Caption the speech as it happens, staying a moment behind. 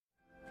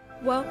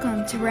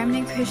Welcome to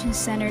Remnant Christian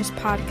Center's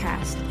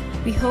podcast.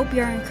 We hope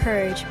you're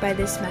encouraged by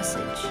this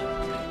message.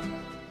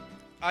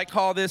 I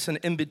call this an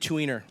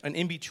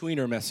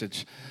in-betweener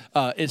message.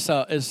 It's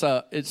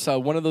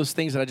one of those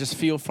things that I just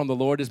feel from the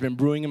Lord has been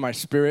brewing in my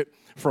spirit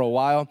for a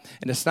while,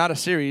 and it's not a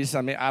series.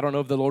 I mean, I don't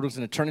know if the Lord was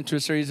going to turn into a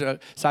series, so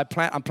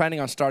I'm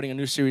planning on starting a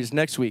new series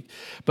next week.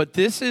 But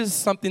this is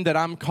something that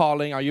I'm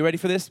calling, are you ready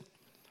for this?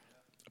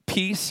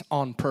 Peace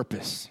on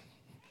purpose.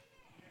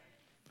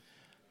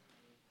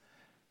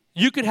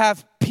 You could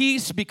have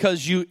peace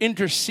because you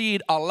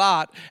intercede a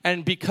lot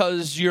and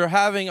because you're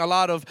having a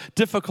lot of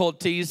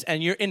difficulties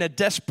and you're in a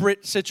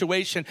desperate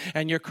situation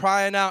and you're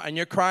crying out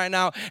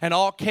and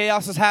all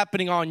chaos is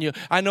happening on you.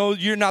 I know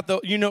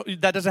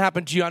that doesn't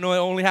happen to you. I know it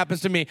only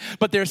happens to me.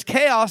 But there's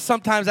chaos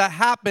sometimes that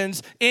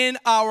happens in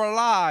our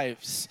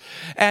lives.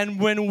 And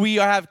when we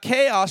have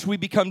chaos, we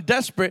become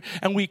desperate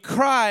and we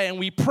cry and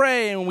we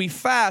pray and we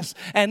fast.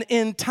 And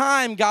in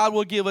time, God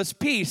will give us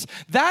peace.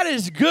 That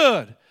is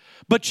good.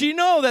 But you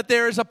know that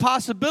there is a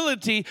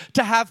possibility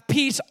to have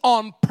peace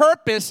on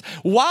purpose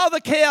while the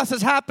chaos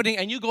is happening,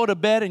 and you go to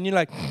bed and you're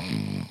like,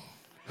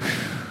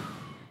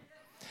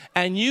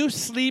 and you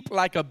sleep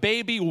like a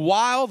baby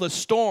while the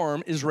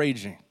storm is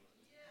raging.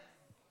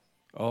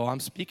 Oh, I'm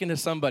speaking to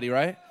somebody,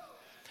 right?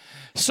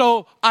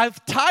 So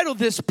I've titled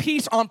this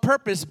Peace on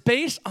Purpose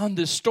based on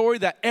the story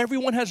that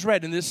everyone has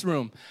read in this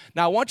room.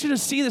 Now, I want you to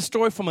see the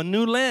story from a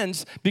new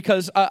lens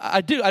because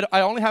I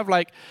only have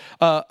like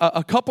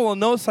a couple of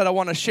notes that I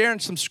want to share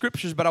and some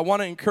scriptures, but I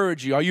want to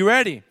encourage you. Are you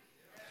ready?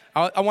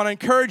 I want to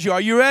encourage you.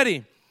 Are you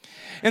ready?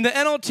 In the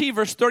NLT,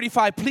 verse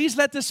 35, please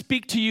let this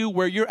speak to you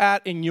where you're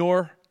at in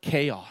your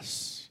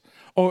chaos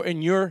or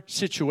in your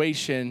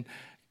situation.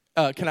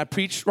 Can I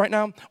preach right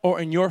now?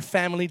 Or in your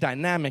family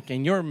dynamic,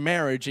 in your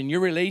marriage, in your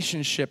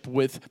relationship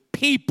with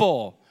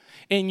people,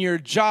 in your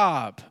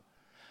job.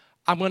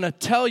 I'm going to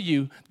tell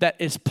you that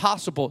it's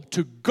possible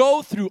to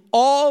go through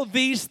all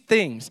these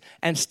things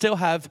and still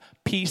have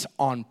peace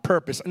on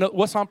purpose. And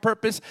what's on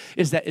purpose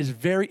is that it's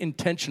very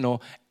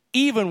intentional,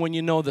 even when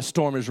you know the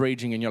storm is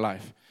raging in your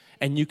life.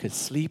 And you could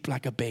sleep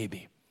like a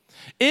baby.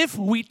 If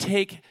we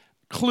take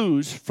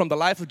clues from the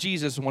life of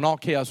Jesus when all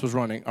chaos was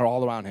running or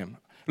all around him.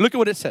 Look at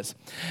what it says.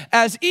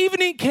 As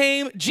evening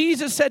came,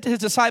 Jesus said to his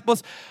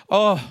disciples,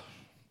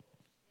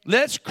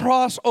 let's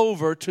cross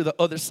over to the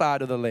other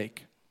side of the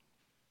lake.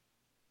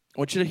 I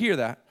want you to hear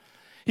that.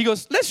 He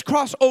goes, let's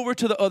cross over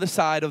to the other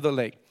side of the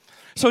lake.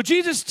 So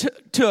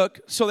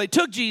they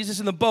took Jesus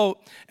in the boat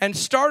and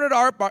started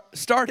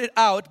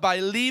out by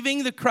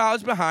leaving the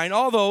crowds behind,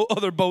 although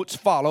other boats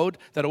followed.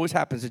 That always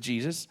happens to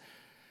Jesus.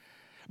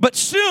 But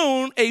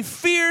soon a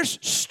fierce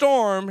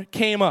storm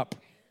came up.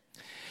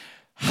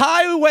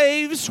 High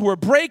waves were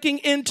breaking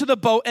into the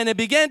boat, and it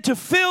began to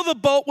fill the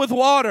boat with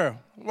water.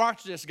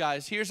 Watch this,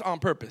 guys. Here's on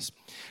purpose.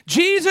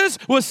 Jesus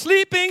was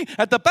sleeping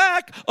at the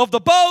back of the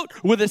boat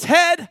with his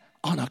head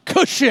on a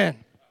cushion.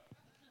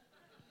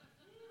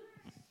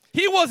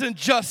 He wasn't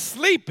just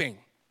sleeping.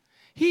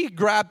 He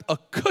grabbed a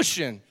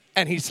cushion,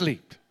 and he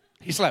slept.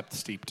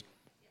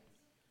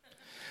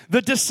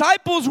 The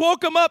disciples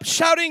woke him up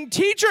shouting,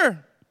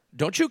 "Teacher,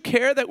 don't you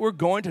care that we're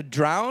going to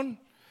drown?"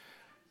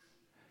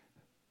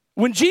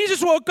 When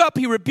Jesus woke up,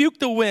 he rebuked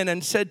the wind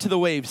and said to the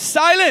waves,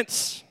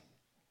 "Silence,"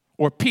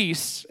 or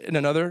peace in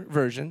another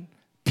version,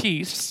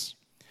 peace.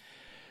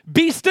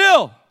 "Be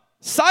still."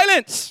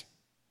 Silence.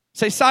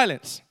 Say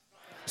silence.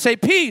 Say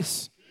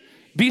peace.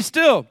 Be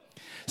still.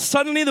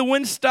 Suddenly the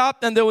wind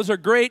stopped and there was a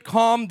great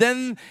calm.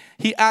 Then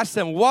he asked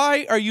them,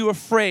 "Why are you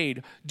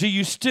afraid? Do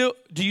you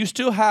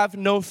still have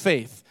no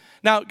faith?"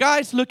 Now,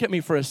 guys, look at me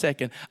for a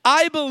second.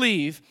 I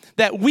believe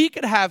that we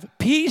could have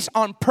peace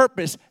on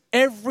purpose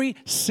every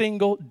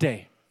single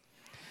day.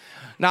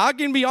 Now, I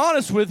can be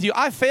honest with you.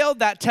 I failed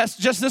that test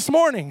just this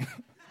morning.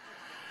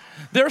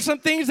 There are some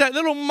things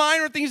little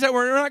minor things that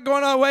were not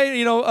going our way.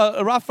 You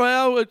know,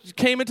 Raphael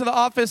came into the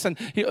office and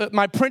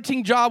my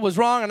printing job was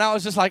wrong. And I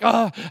was just like,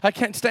 I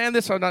can't stand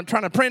this. So I'm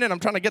trying to print it. I'm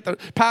trying to get the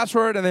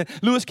password. And then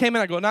Lewis came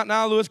in. I go, "Not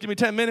now, Lewis. Give me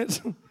 10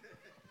 minutes.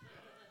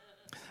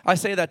 I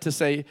say that to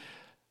say,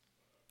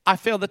 I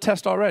failed the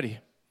test already.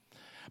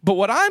 But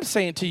what I'm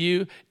saying to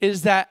you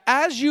is that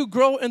as you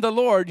grow in the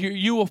Lord,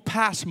 you will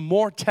pass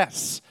more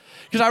tests.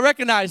 Because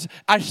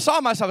I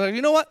saw myself, like,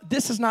 you know what?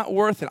 This is not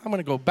worth it. I'm going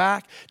to go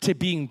back to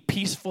being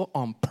peaceful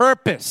on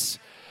purpose.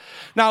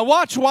 Now,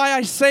 watch why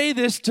I say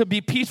this to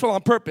be peaceful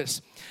on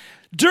purpose.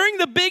 During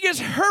the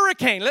biggest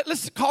hurricane,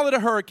 let's call it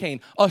a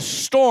hurricane, a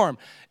storm,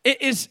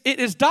 it is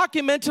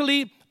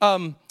documentally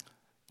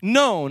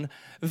known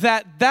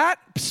that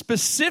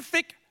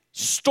specific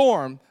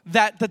storm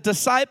that the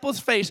disciples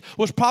faced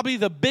was probably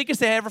the biggest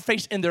they ever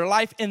faced in their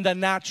life in the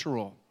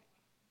natural.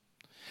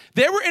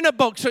 They were in a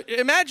boat. So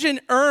imagine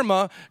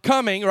Irma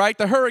coming, right?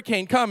 The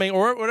hurricane coming,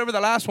 or whatever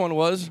the last one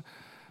was.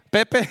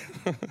 Pepe.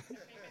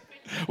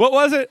 What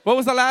was it? What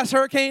was the last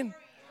hurricane?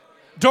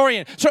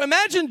 Dorian. So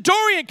imagine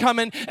Dorian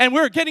coming, and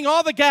we're getting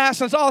all the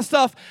gas and all the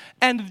stuff,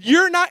 and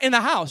you're not in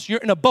the house. You're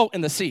in a boat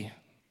in the sea.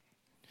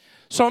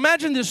 So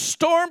imagine this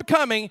storm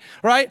coming,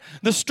 right?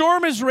 The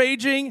storm is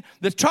raging,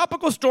 the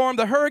tropical storm,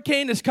 the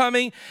hurricane is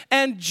coming,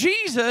 and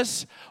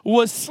Jesus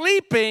was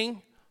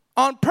sleeping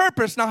on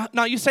purpose.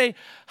 Now you say,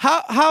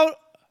 how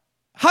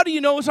do you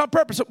know it's on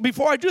purpose? So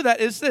before I do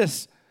that, is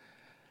this.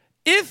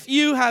 If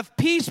you have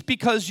peace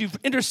because you've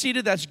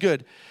interceded, that's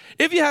good.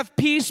 If you have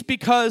peace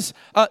because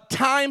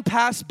time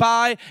passed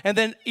by and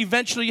then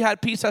eventually you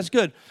had peace, that's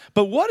good.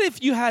 But what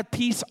if you had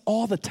peace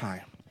all the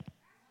time?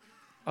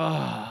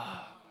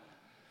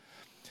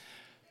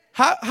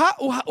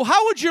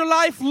 How would your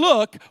life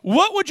look?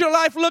 What would your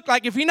life look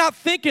like if you're not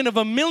thinking of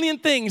a million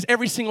things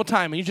every single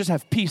time and you just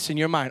have peace in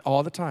your mind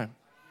all the time?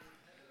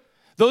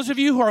 Those of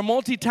you who are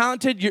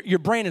multi-talented, your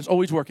brain is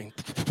always working.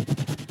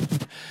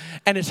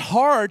 And it's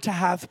hard to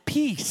have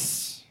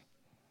peace.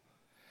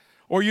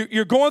 Or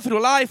you're going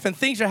through life and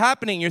things are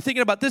happening. You're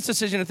thinking about this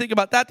decision and thinking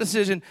about that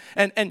decision.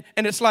 And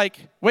it's like,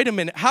 wait a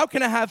minute, how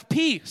can I have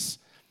peace?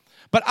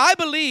 But I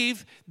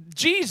believe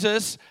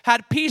Jesus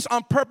had peace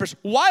on purpose.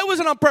 Why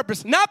was it on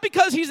purpose? Not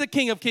because he's the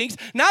King of Kings,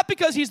 not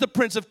because he's the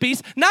Prince of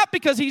Peace, not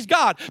because he's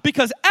God.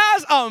 Because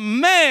as a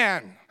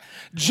man,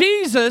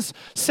 Jesus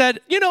said,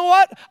 you know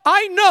what?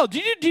 I know.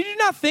 Did you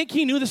not think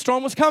he knew the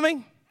storm was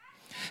coming?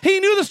 He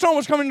knew the storm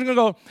was coming and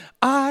go,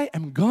 I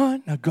am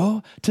going to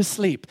go to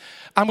sleep.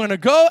 I'm going to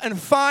go and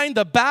find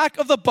the back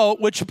of the boat,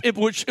 which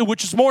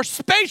is more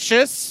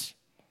spacious,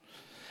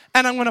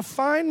 and I'm going to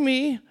find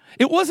me.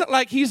 It wasn't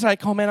like he's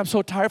like, oh man, I'm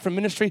so tired from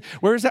ministry.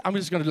 Where is that? I'm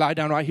just going to lie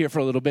down right here for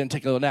a little bit and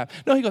take a little nap.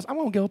 No, he goes, I'm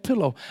going to get a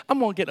pillow. I'm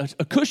going to get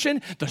a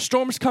cushion. The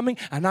storm's coming,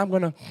 and I'm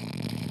going to.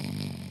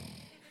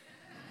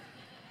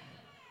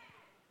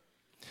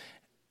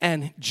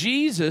 And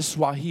Jesus,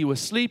 while he was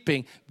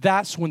sleeping,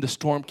 that's when the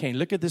storm came.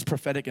 Look at this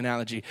prophetic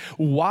analogy.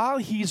 While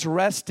he's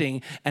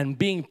resting and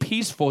being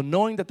peaceful,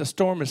 knowing that the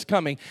storm is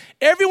coming,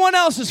 everyone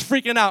else is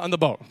freaking out on the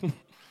boat.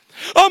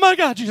 Oh my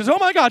God, Jesus. Oh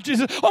my God,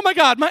 Jesus. Oh my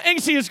God, my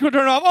AC is going to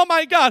turn off. Oh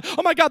my God,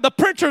 the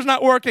printer's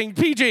not working.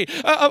 PG.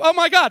 Oh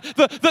my God,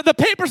 the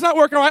paper's not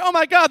working right. Oh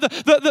my God,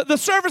 the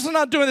service is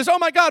not doing this. Oh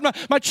my God,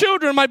 my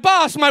children, my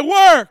boss, my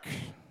work.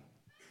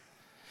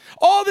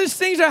 All these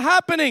things are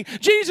happening.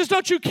 Jesus,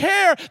 don't you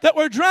care that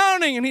we're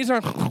drowning? And he's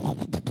like,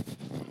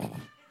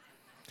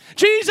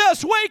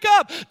 Jesus, wake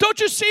up. Don't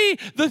you see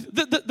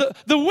the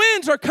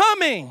winds are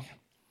coming?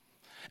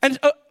 And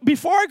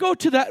before I go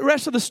to that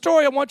rest of the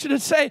story, I want you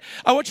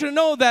to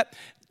know that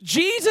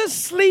Jesus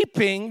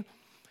sleeping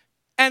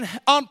and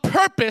on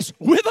purpose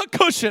with a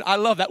cushion, I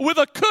love that, with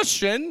a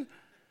cushion,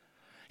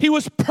 he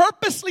was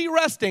purposely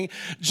resting.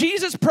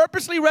 Jesus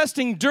purposely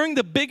resting during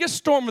the biggest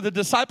storm of the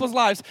disciples'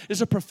 lives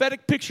is a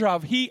prophetic picture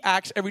of how he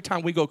acts every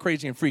time we go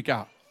crazy and freak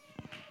out.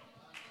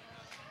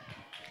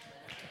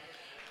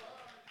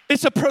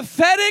 It's a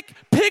prophetic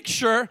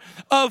picture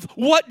of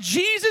what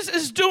Jesus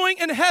is doing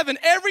in heaven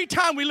every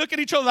time we look at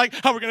each other like,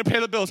 how are we going to pay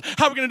the bills?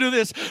 How are we going to do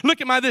this? Look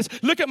at my this.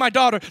 Look at my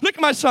daughter. Look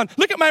at my son.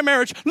 Look at my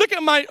marriage. Look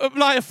at my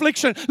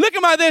affliction. Look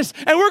at my this.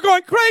 And we're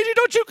going crazy.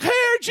 Don't you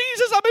care?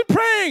 Jesus, I've been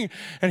praying.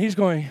 And he's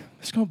going,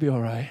 it's going to be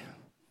all right.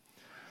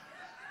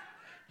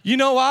 You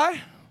know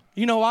why?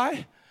 You know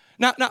why?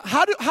 Now,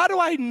 how do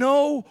I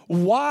know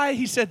why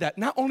he said that?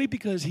 Not only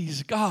because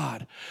he's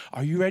God.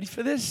 Are you ready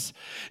for this?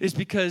 It's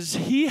because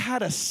he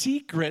had a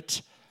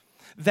secret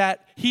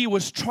that he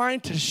was trying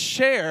to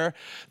share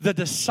to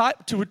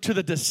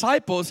the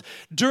disciples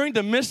during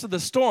the midst of the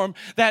storm,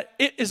 that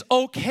it is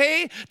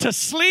okay to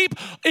sleep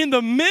in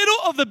the middle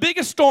of the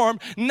biggest storm,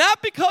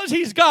 not because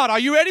he's God. Are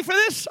you ready for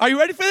this? Are you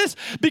ready for this?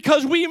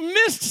 Because we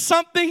missed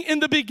something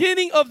in the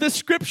beginning of this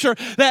scripture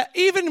that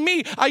even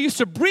me, I used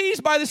to breeze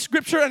by the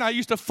scripture and I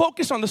used to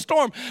focus on the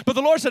storm, but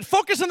the Lord said,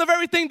 focus on the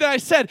very thing that I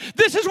said.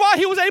 This is why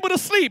he was able to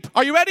sleep.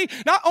 Are you ready?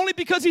 Not only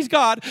because he's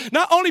God,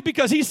 not only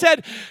because he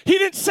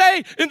didn't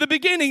say in the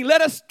beginning,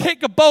 let us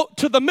take a boat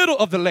to the middle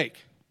of the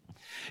lake.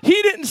 He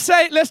didn't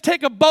say, let's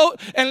take a boat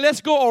and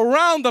let's go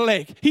around the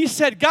lake. He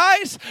said,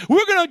 guys,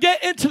 we're going to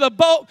get into the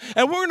boat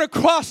and we're going to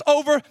cross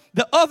over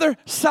the other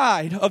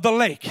side of the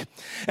lake.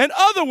 In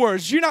other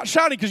words, you're not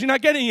shouting because you're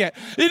not getting it.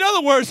 In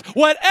other words,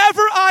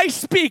 whatever I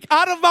speak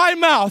out of my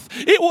mouth,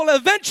 it will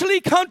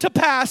eventually come to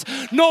pass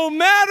no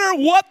matter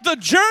what the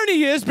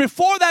journey is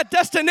before that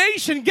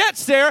destination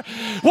gets there.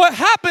 What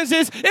happens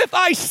is if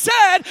I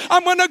said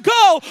I'm going to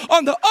go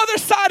on the other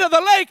side of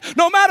the lake,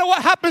 no matter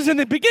what happens in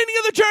the beginning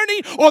of the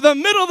journey or the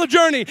middle of the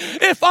journey,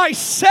 if I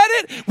said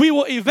it, we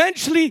will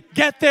eventually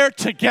get there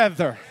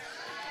together.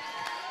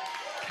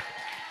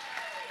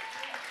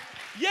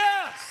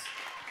 Yes.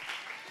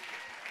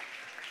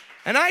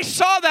 And I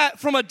saw that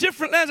from a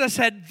different lens. I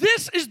said,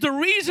 this is the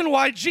reason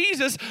why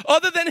Jesus,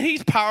 other than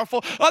he's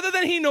powerful, other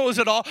than he knows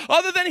it all,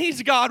 other than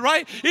he's God,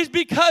 right, is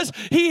because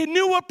he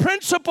knew a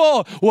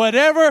principle.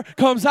 Whatever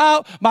comes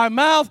out my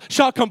mouth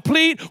shall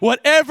complete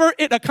whatever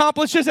it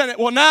accomplishes, and it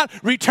will not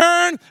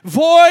return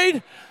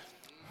void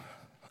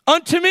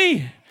unto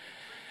me.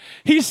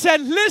 He said,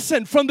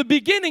 listen, from the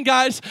beginning,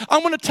 guys,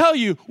 I'm going to tell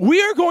you,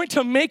 we are going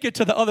to make it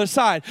to the other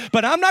side.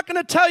 But I'm not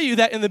going to tell you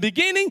that in the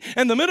beginning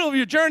and the middle of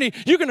your journey,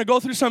 you're going to go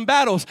through some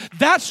battles.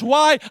 That's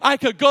why I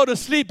could go to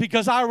sleep,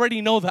 because I already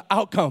know the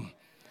outcome.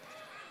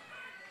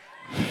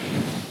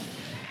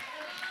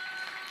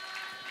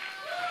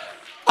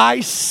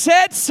 I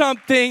said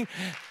something.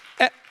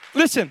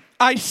 Listen,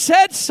 I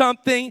said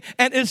something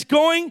and it's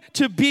going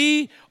to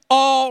be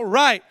all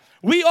right.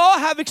 We all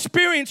have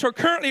experienced or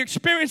currently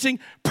experiencing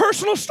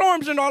personal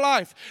storms in our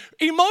life,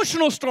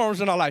 emotional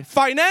storms in our life,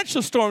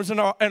 financial storms in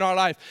our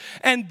life.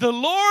 And the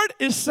Lord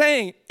is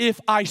saying,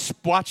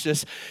 watch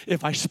this,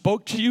 if I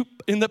spoke to you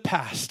in the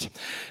past,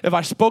 if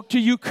I spoke to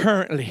you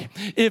currently,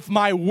 if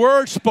my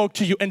word spoke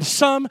to you in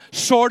some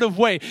sort of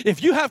way,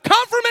 if you have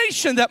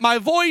confirmation that my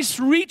voice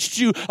reached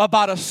you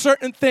about a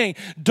certain thing,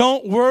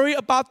 don't worry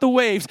about the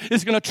waves.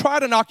 It's going to try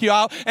to knock you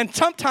out, and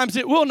sometimes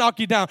it will knock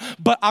you down.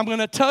 But I'm going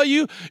to tell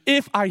you,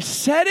 if I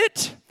said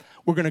it,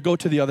 we're going to go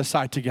to the other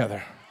side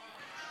together.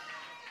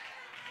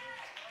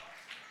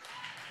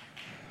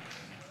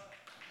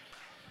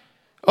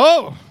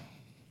 Oh.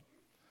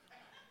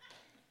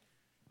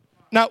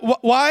 Now,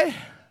 why?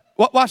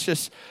 Watch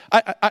this.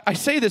 I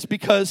say this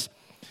because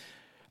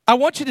I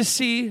want you to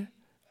see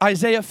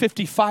Isaiah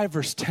 55,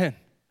 verse 10,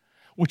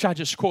 which I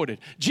just quoted.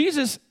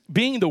 Jesus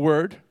being the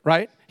Word,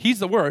 right? He's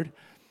the Word,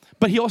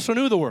 but he also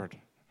knew the Word,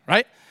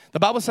 right? The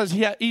Bible says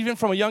even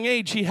from a young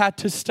age, he had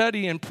to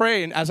study and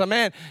pray. And as a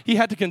man, he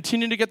had to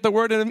continue to get the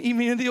Word, and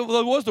even though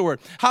it was the Word.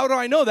 How do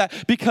I know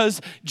that? Because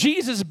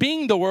Jesus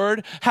being the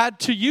Word had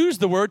to use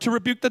the Word to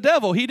rebuke the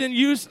devil. He didn't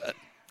use...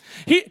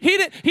 He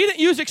didn't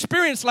use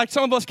experience like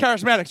some of us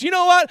charismatics. You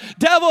know what,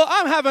 devil,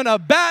 I'm having a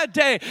bad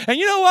day. And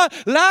you know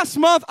what? Last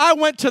month I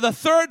went to the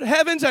third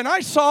heavens and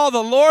I saw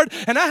the Lord,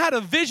 and I had a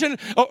vision,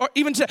 or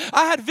even said,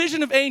 I had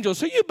vision of angels.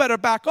 So you better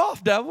back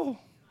off, devil.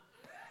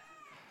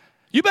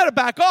 You better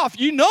back off.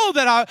 You know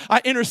that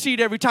I intercede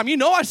every time. You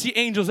know I see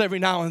angels every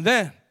now and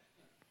then.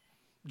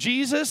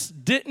 Jesus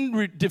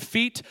didn't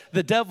defeat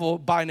the devil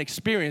by an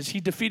experience.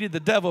 He defeated the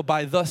devil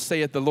by thus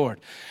saith the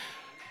Lord.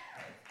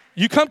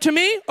 You come to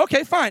me?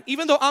 Okay, fine.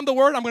 Even though I'm the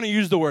Word, I'm going to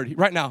use the Word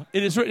right now.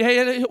 It is written.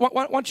 Hey,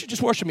 why don't you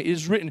just worship me? It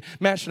is written,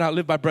 man shall not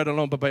live by bread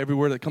alone, but by every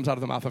word that comes out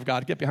of the mouth of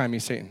God. Get behind me,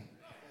 Satan.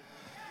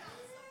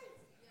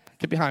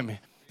 Get behind me.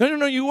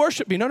 No, you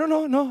worship me. No.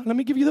 Let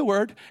me give you the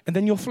Word, and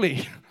then you'll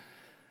flee.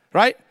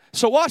 Right?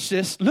 So watch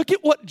this. Look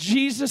at what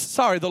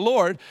the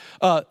Lord,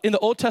 in the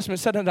Old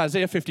Testament said in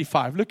Isaiah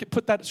 55.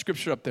 Put that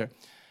scripture up there.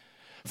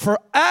 For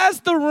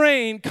as the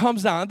rain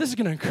comes down, this is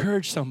going to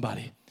encourage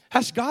somebody.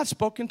 Has God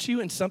spoken to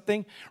you in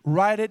something?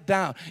 Write it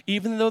down.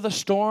 Even though the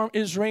storm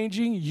is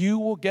raging, you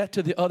will get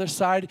to the other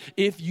side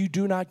if you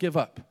do not give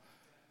up.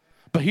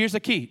 But here's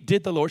the key.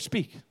 Did the Lord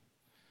speak?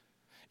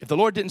 If the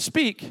Lord didn't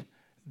speak,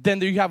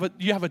 then you have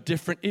a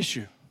different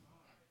issue,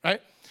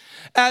 right?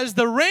 As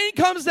the rain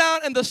comes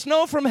down and the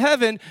snow from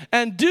heaven,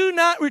 and do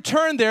not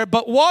return there,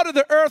 but water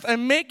the earth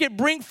and make it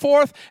bring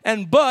forth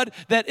and bud,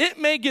 that it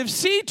may give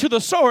seed to the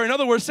sower. In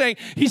other words,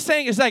 he's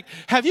saying, it's like,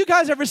 have you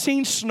guys ever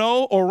seen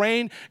snow or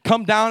rain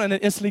come down and then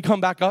instantly come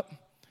back up?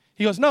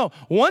 He goes, no.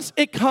 Once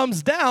it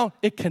comes down,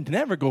 it can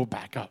never go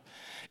back up.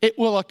 It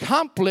will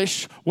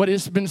accomplish what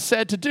has been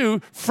said to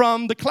do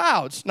from the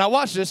clouds. Now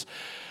watch this.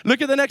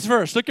 Look at the next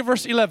verse. Look at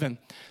verse 11.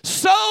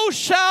 So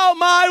shall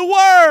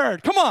my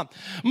word, come on,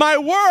 my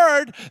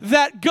word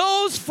that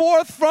goes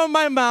forth from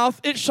my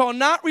mouth, it shall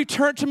not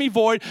return to me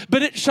void,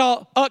 but it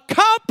shall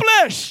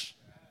accomplish.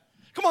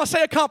 Come on,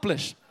 say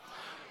accomplish.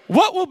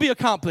 What will be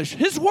accomplished?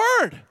 His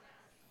word.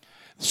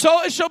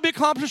 So it shall be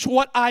accomplished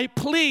what I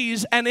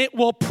please, and it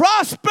will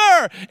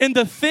prosper in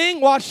the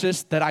thing, watch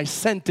this, that I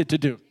sent it to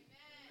do.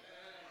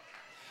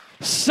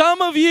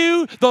 Some of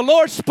you, the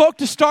Lord spoke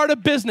to start a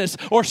business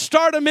or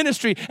start a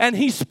ministry, and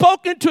He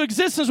spoke into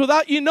existence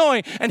without you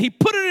knowing, and He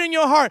put it in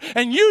your heart,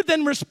 and you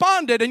then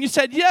responded, and you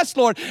said, yes,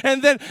 Lord.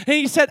 And then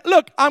He said,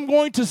 look, I'm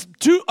going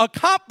to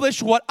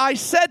accomplish what I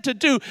said to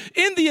do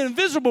in the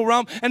invisible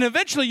realm, and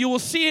eventually you will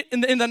see it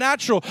in the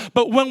natural.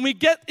 But when we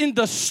get in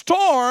the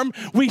storm,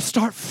 we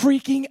start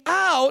freaking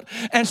out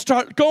and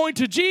start going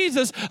to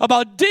Jesus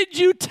about, did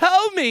you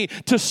tell me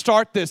to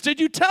start this? Did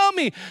you tell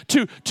me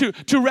to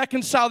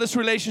reconcile this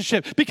relationship?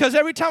 Because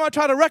every time I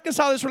try to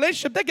reconcile this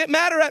relationship, they get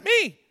madder at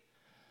me.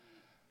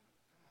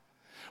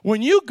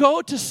 When you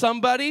go to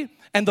somebody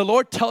and the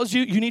Lord tells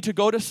you you need to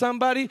go to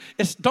somebody,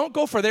 don't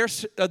go for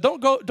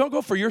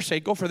your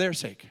sake, go for their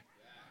sake.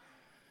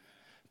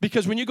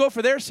 Because when you go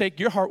for their sake,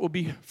 your heart will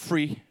be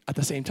free at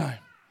the same time.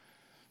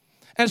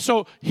 And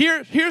so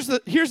here's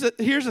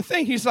the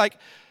thing. He's like,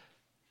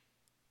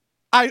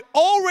 I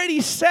already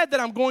said that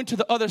I'm going to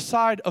the other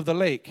side of the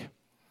lake.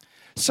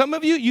 Some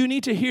of you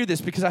need to hear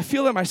this, because I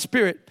feel in my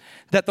spirit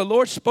that the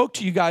Lord spoke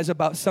to you guys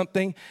about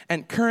something,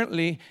 and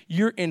currently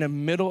you're in the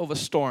middle of a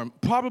storm,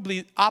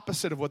 probably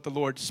opposite of what the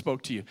Lord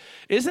spoke to you.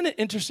 Isn't it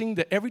interesting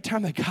that every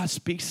time that God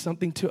speaks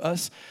something to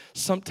us,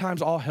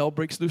 sometimes all hell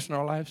breaks loose in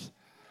our lives?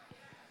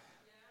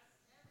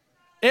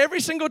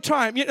 Every single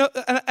time,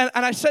 and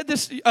I said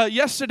this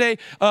yesterday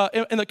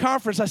in the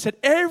conference. I said,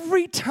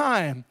 every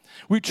time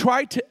we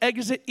try to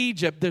exit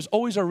Egypt, there's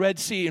always a Red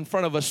Sea in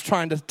front of us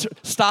trying to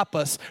stop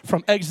us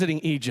from exiting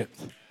Egypt.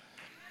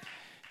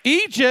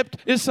 Egypt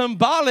is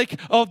symbolic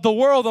of the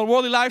world and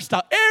worldly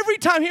lifestyle. Every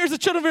time here's the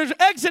children of Israel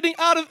exiting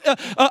out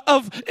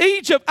of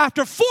Egypt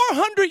after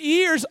 400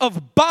 years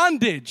of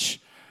bondage.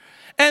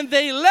 And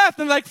they left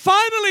and like,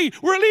 finally,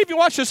 we're leaving.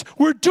 Watch this.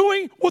 We're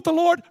doing what the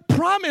Lord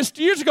promised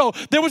years ago.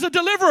 There was a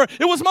deliverer.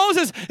 It was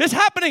Moses. It's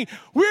happening.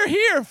 We're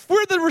here.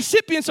 We're the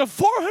recipients of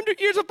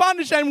 400 years of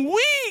bondage, and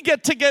we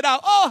get to get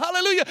out. Oh,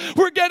 hallelujah.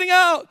 We're getting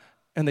out.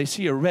 And they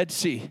see a Red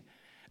Sea,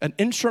 an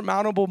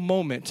insurmountable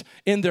moment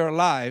in their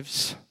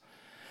lives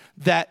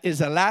that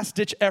is a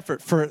last-ditch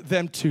effort for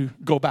them to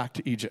go back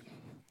to Egypt.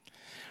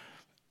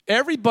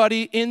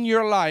 Everybody in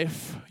your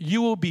life,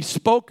 you will be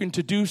spoken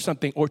to do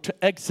something or to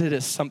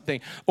exodus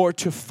something or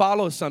to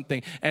follow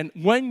something. And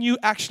when you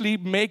actually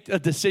make a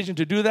decision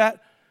to do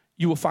that,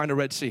 you will find a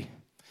Red Sea.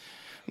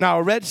 Now,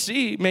 a Red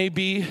Sea may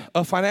be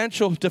a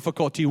financial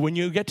difficulty when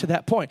you get to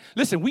that point.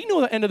 Listen, we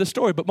know the end of the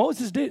story, but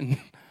Moses didn't.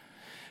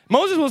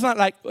 Moses was not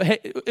like, hey,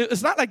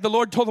 it's not like the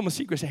Lord told him a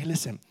secret. Say, hey,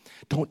 listen,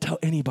 don't tell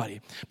anybody,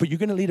 but you're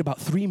going to lead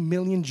about 3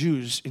 million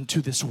Jews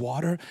into this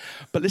water.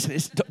 But listen,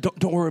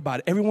 don't worry about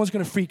it. Everyone's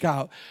going to freak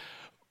out.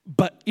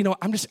 But, you know,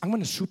 I'm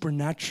going to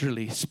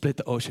supernaturally split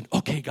the ocean.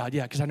 Okay, God,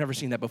 yeah, because I've never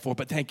seen that before,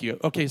 but thank you.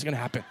 Okay, it's going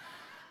to happen.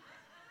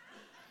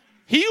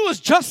 He was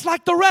just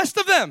like the rest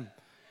of them.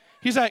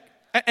 He's like,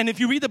 and if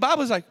you read the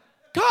Bible, it's like,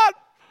 God,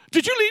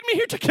 did you lead me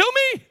here to kill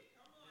me?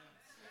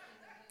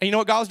 And you know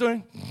what God was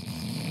doing?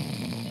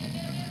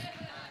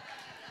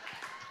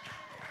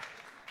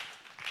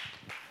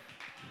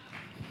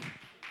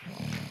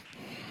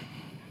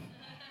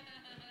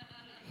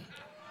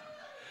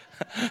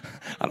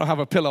 I don't have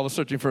a pillow. I was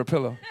searching for a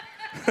pillow.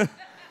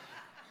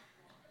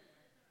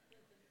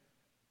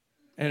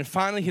 And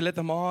finally, he let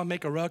them all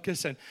make a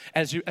ruckus. And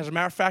as a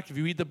matter of fact, if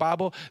you read the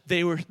Bible,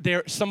 they were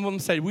there. Some of them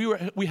said,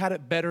 we had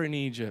it better in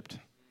Egypt.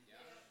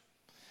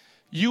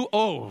 You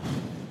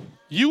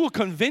will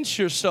convince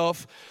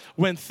yourself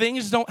when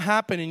things don't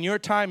happen in your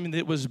time that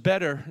it was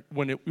better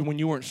when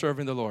you weren't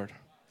serving the Lord.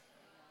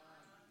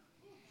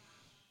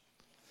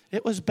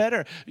 It was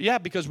better. Yeah,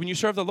 because when you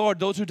serve the Lord,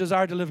 those who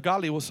desire to live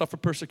godly will suffer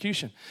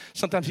persecution.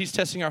 Sometimes he's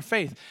testing our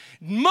faith.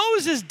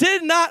 Moses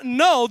did not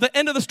know the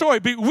end of the story.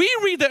 But we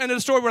read the end of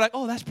the story, we're like,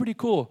 oh, that's pretty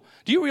cool.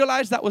 Do you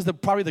realize that was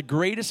probably the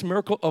greatest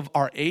miracle of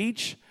our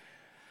age?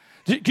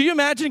 Can you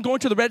imagine going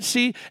to the Red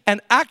Sea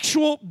and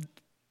actual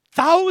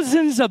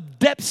thousands of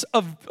depths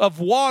of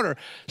water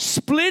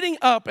splitting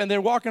up and they're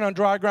walking on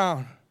dry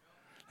ground?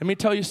 Let me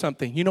tell you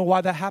something. You know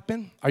why that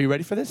happened? Are you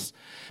ready for this?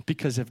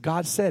 Because if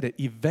God said it,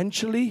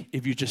 eventually,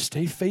 if you just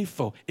stay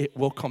faithful, it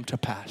will come to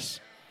pass.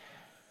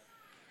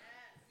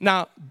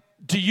 Now,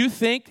 do you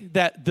think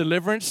that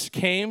deliverance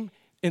came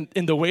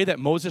in the way that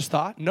Moses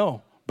thought?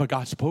 No, but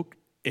God spoke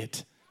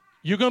it.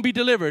 You're going to be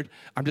delivered.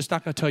 I'm just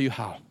not going to tell you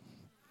how.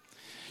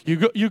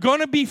 You're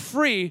going to be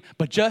free,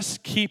 but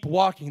just keep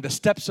walking. The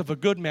steps of a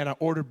good man are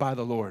ordered by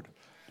the Lord.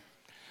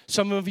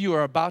 Some of you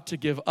are about to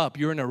give up.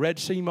 You're in a Red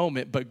Sea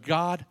moment, but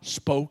God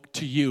spoke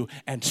to you.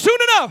 And soon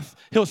enough,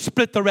 he'll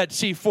split the Red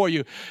Sea for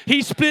you.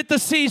 He split the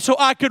sea so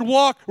I could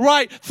walk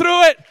right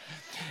through it.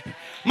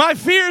 My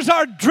fears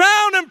are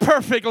drowned in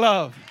perfect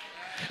love.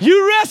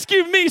 You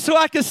rescued me so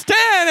I could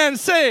stand and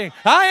sing,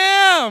 I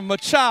am a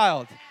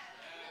child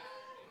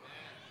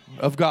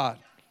of God.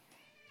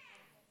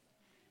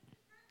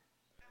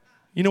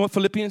 You know what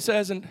Philippians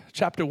says in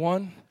chapter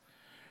 1,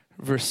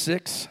 verse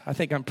 6? I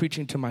think I'm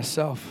preaching to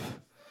myself.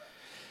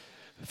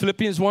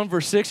 Philippians 1,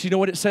 verse 6, you know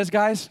what it says,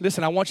 guys?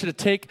 Listen, I want you to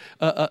take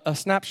a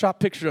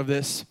snapshot picture of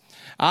this.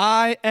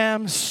 I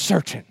am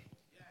certain.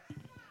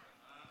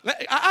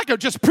 I could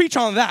just preach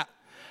on that.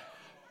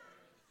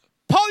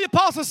 Paul the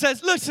Apostle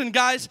says, listen,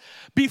 guys,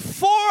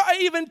 before I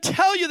even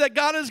tell you that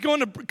God is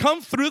going to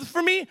come through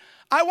for me,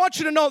 I want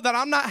you to know that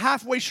I'm not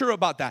halfway sure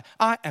about that.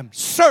 I am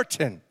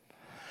certain.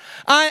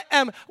 I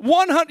am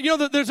 100. You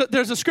know,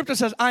 there's a script that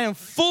says, I am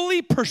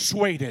fully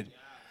persuaded.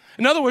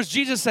 In other words,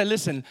 Jesus said,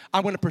 listen,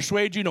 I'm going to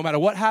persuade you no matter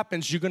what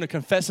happens, you're going to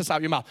confess this out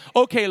of your mouth.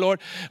 Okay,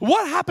 Lord,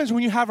 what happens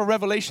when you have a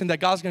revelation that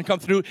God's going to come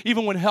through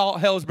even when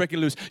hell is breaking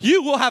loose?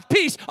 You will have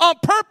peace on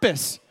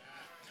purpose.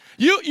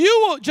 You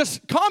will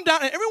just calm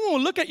down and everyone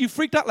will look at you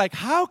freaked out like,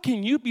 how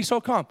can you be so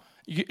calm?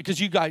 Because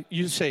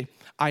you say,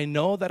 I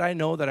know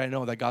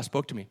that God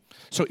spoke to me.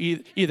 So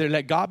either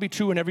let God be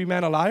true and every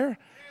man a liar,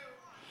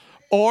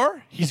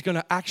 or he's going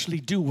to actually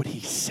do what he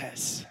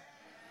says.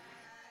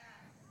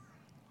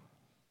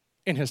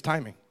 In his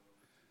timing.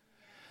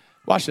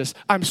 Watch this.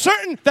 I'm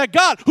certain that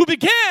God, who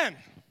began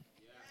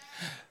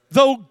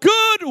the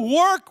good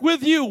work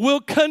with you,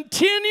 will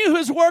continue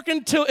his work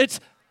until it's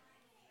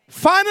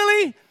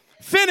finally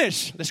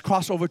finished. Let's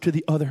cross over to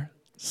the other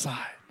side.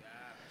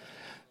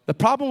 The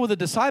problem with the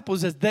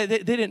disciples is they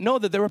didn't know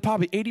that there were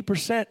probably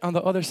 80% on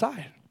the other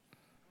side.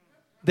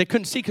 They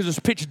couldn't see because it was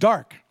pitch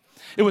dark.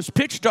 It was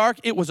pitch dark.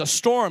 It was a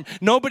storm.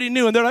 Nobody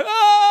knew. And they're like,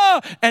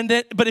 oh!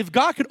 But if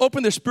God could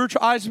open their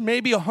spiritual eyes,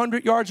 maybe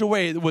 100 yards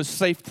away, it was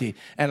safety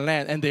and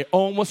land. And they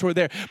almost were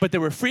there. But they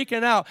were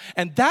freaking out.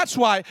 And that's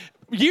why,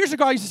 years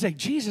ago, I used to say,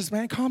 Jesus,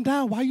 man, calm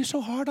down. Why are you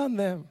so hard on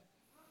them?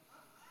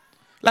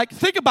 Like,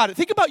 think about it.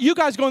 Think about you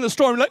guys going to the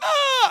storm, like,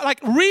 like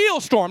real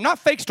storm, not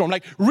fake storm,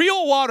 like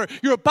real water.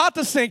 You're about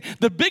to sink,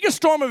 the biggest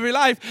storm of your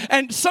life,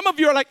 and some of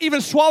you are like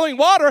even swallowing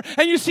water,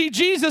 and you see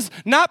Jesus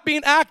not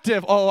being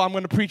active. Oh, I'm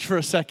going to preach for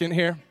a second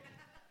here.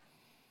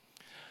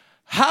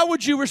 How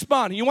would you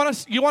respond? You want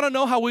to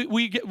know how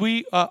you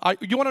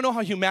want to know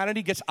how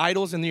humanity gets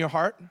idols in your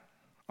heart?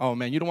 Oh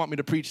man, you don't want me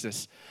to preach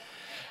this.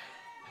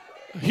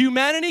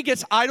 Humanity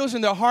gets idols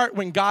in their heart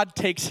when God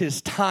takes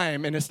his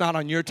time and it's not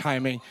on your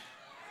timing.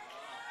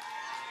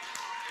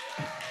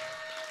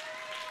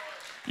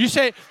 You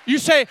say,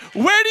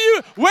 where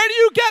do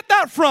you get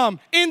that from?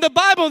 In the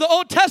Bible, the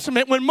Old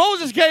Testament, when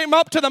Moses came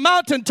up to the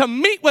mountain to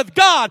meet with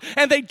God,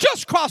 and they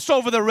just crossed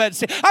over the Red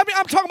Sea. I mean,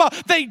 I'm talking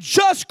about they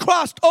just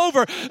crossed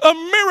over a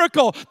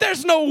miracle.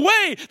 There's no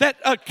way that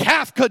a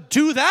calf could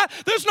do that.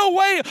 There's no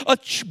way a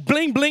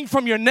bling bling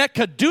from your neck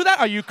could do that.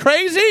 Are you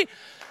crazy?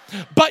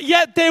 But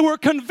yet they were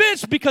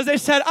convinced because they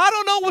said, I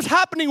don't know what's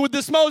happening with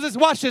this Moses.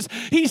 Watch this.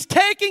 He's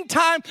taking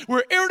time.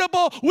 We're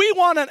irritable. We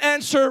want an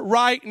answer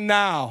right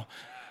now.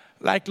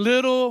 Like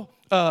little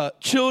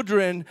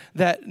children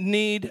that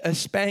need a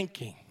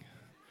spanking,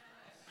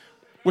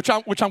 which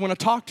I'm going to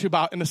talk to you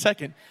about in a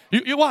second.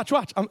 You watch.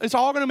 It's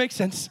all going to make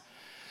sense.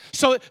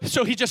 So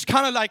he just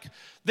kind of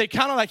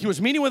like, he was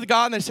meeting with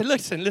God, and they said,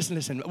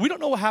 listen. We don't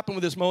know what happened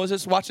with this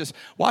Moses. Watch this.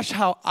 Watch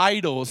how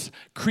idols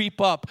creep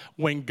up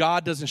when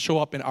God doesn't show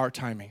up in our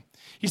timing.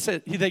 They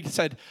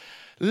said,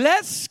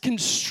 let's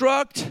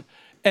construct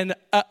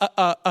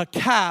a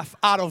calf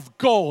out of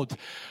gold,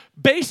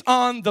 based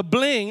on the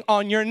bling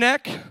on your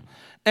neck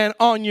and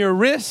on your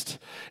wrist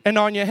and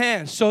on your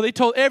hands. So they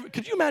told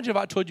could you imagine if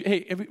I told you,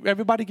 hey,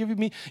 everybody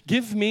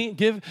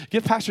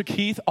give Pastor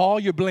Keith all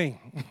your bling,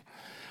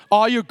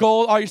 all your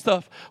gold, all your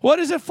stuff. What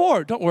is it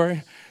for? Don't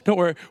worry.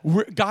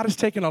 God has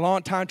taken a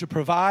long time to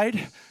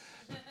provide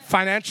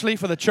financially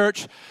for the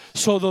church.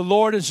 So the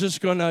Lord is just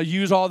going to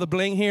use all the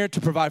bling here to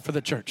provide for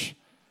the church.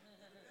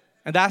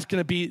 And that's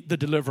going to be the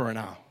deliverer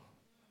now.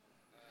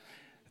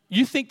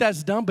 You think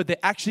that's dumb, but they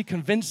actually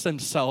convinced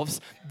themselves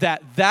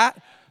that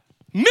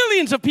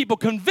millions of people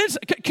convinced.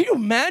 Can you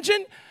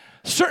imagine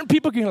certain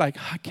people being like,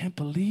 I can't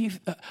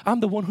believe I'm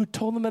the one who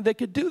told them that they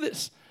could do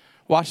this.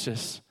 Watch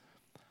this.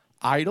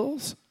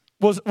 Idols.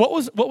 What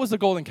was the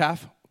golden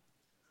calf?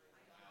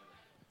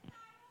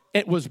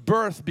 It was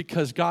birthed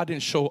because God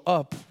didn't show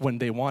up when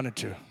they wanted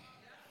to.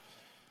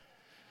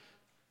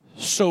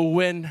 So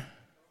when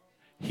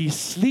he's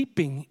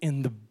sleeping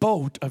in the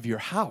boat of your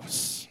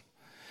house,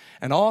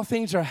 and all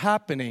things are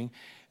happening,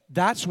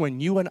 that's when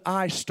you and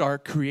I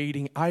start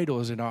creating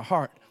idols in our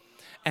heart.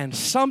 And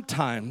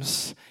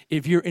sometimes,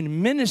 if you're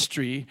in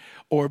ministry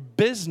or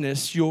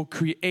business, you'll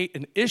create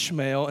an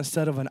Ishmael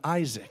instead of an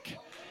Isaac.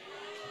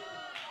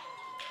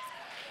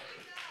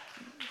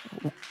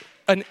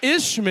 An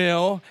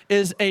Ishmael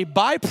is a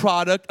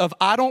byproduct of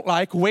I don't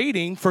like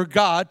waiting for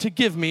God to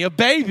give me a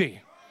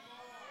baby.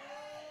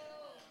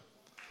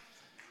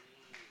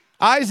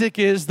 Isaac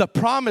is the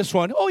promised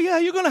one. Oh, yeah,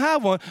 you're going to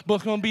have one, but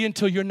it's going to be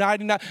until you're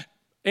 99.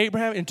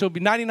 Abraham, until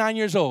be 99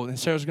 years old, and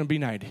Sarah's going to be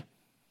 90.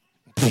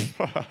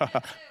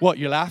 What,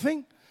 you're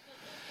laughing?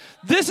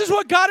 This is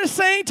what God is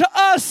saying to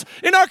us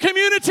in our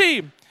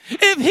community.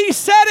 If he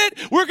said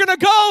it, we're going to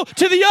go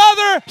to the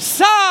other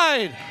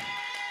side.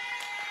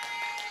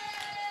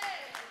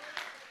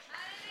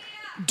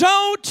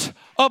 Don't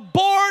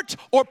abort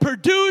or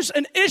produce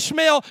an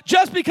Ishmael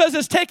just because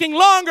it's taking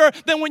longer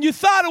than when you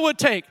thought it would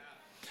take.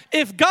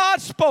 If God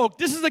spoke,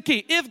 this is the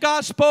key. If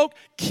God spoke,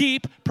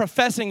 keep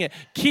professing it.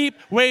 Keep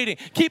waiting.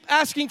 Keep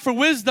asking for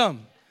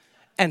wisdom.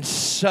 And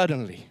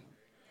suddenly,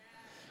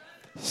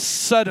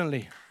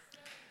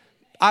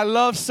 I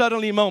love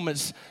suddenly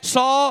moments.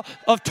 Saul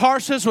of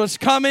Tarsus was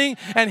coming,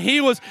 and he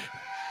was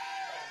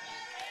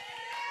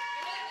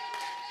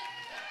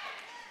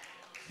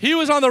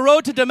on the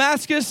road to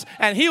Damascus,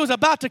 and he was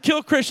about to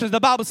kill Christians. The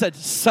Bible said,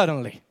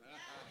 suddenly.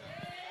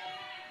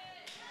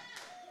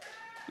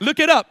 Look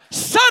it up.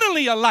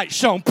 Suddenly a light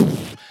shone,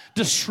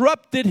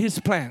 disrupted his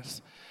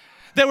plans.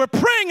 They were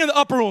praying in the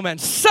upper room, and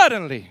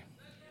suddenly.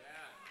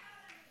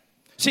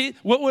 See,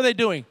 what were they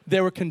doing? They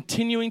were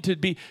continuing to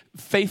be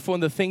faithful in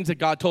the things that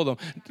God told them.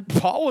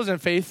 Paul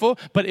wasn't faithful,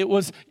 but it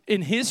was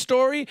in his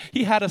story,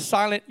 he had a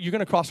silent, you're going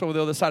to cross over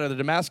the other side of the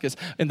Damascus.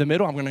 In the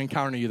middle, I'm going to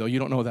encounter you, though. You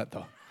don't know that,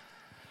 though.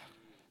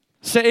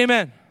 Say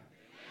amen.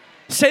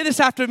 Say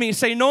this after me.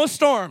 Say, no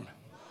storm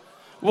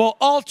will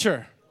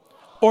alter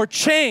or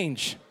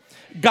change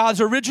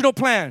God's original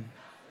plan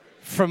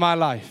for my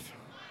life.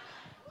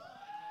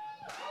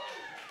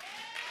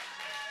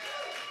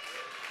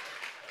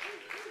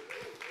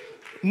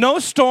 No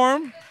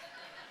storm.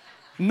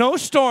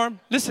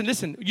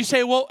 Listen. You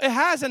say, well, it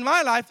has in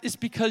my life. It's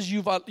because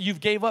you've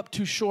gave up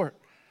too short.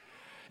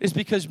 It's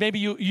because maybe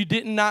you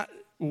did not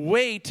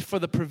wait for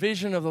the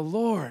provision of the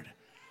Lord.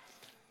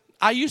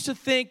 I used to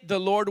think the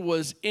Lord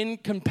was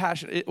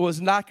incompassionate. It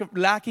was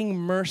lacking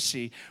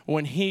mercy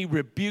when he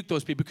rebuked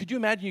those people. Could you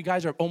imagine you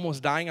guys are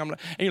almost dying? And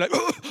you're like,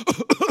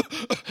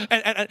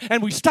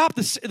 and we stopped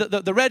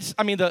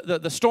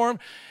the storm,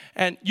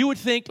 and you would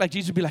think like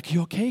Jesus would be like,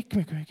 you okay?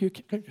 Come here, you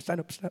okay? Stand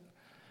up.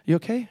 You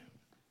okay?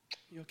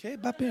 You okay,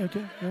 papi?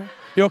 Okay? Yeah.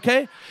 You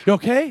okay? You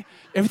okay?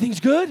 Everything's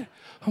good?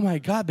 Oh my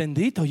God,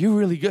 bendito, you're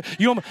really good.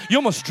 You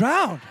almost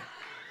drowned.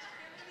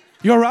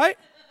 You all right?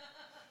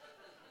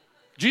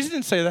 Jesus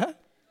didn't say that.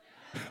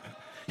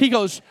 He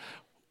goes,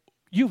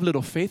 you have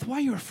little faith. Why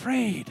are you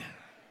afraid?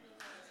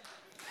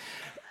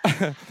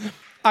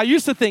 I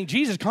used to think,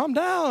 Jesus, calm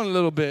down a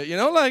little bit.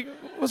 Like,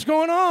 what's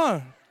going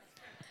on?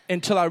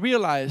 Until I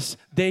realized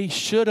they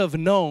should have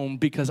known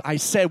because I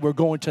said we're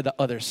going to the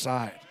other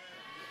side.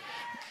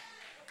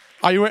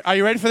 Are you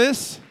ready for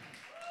this?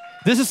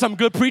 This is some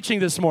good preaching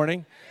this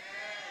morning.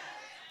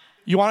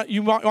 You want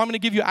me to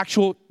give you an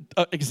actual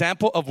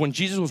example of when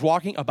Jesus was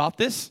walking about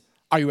this?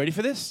 Are you ready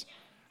for this?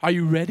 Are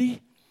you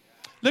ready?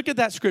 Look at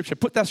that scripture.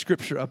 Put that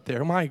scripture up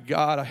there. My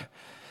God.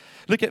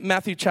 Look at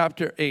Matthew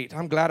chapter 8.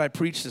 I'm glad I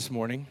preached this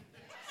morning.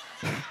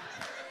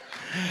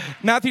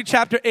 Matthew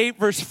chapter 8,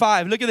 verse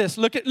 5. Look at this.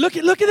 Look at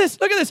this. Look at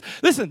this.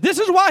 Listen, this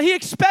is why he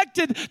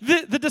expected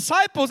the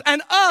disciples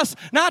and us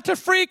not to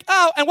freak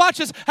out. And watch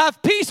this.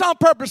 Have peace on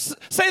purpose.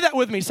 Say that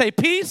with me. Say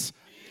peace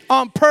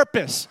on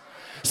purpose.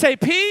 Say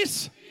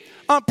peace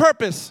on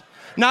purpose.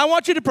 Now I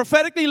want you to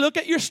prophetically look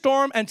at your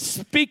storm and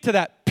speak to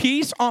that.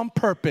 Peace on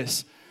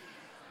purpose.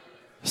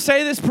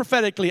 Say this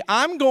prophetically.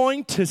 I'm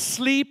going to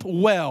sleep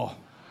well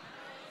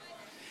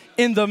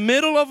in the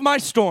middle of my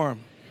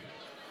storm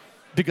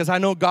because I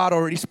know God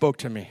already spoke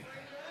to me.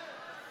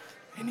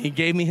 And he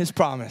gave me his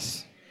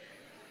promise.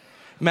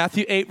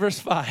 Matthew 8, verse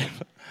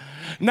 5.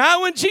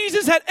 Now when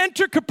Jesus had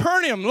entered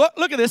Capernaum,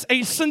 look at this,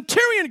 a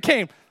centurion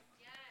came.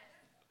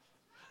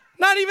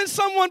 Not even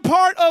someone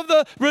part of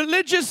the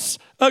religious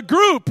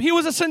group. He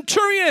was a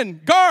centurion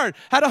guard,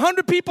 had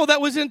 100 people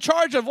that was in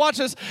charge of. Watch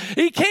this.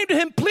 He came to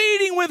him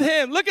pleading with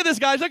him. Look at this,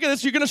 guys. Look at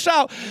this. You're going to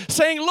shout,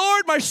 saying,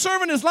 Lord, my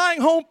servant is lying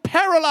home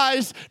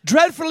paralyzed,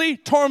 dreadfully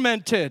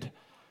tormented.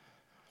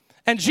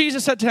 And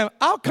Jesus said to him,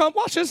 I'll come.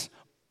 Watch this.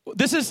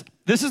 This is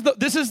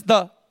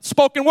the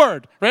spoken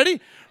word.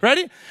 Ready?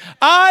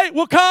 I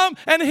will come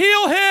and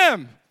heal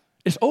him.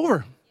 It's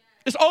over.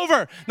 It's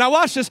over. Now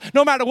watch this.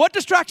 No matter what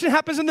distraction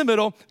happens in the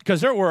middle,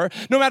 because there were,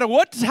 no matter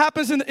what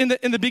happens in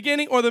the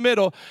beginning or the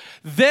middle,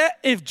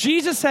 if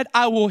Jesus said,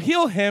 I will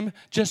heal him,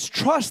 just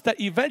trust that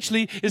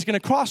eventually is going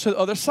to cross to the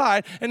other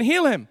side and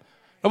heal him.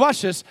 Now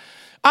watch this.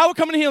 I will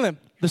come and heal him.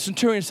 The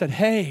centurion said,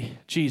 hey,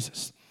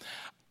 Jesus,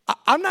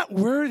 I'm not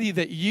worthy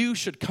that you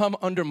should come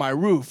under my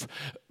roof,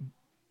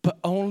 but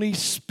only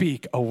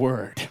speak a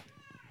word.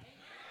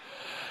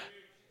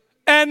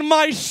 And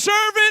my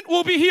servant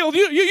will be healed.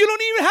 You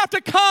don't even have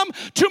to come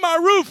to my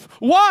roof.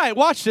 Why?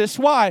 Watch this.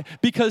 Why?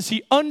 Because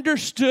he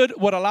understood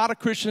what a lot of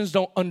Christians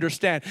don't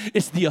understand.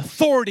 It's the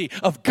authority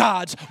of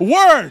God's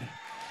word.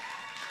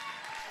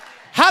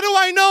 How do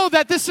I know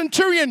that this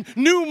centurion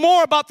knew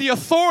more about the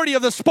authority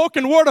of the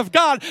spoken word of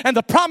God and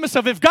the promise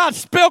of if God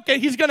spoke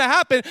it, he's going to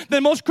happen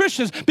than most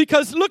Christians?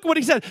 Because look what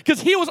he said.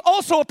 Because he was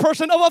also a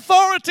person of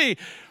authority.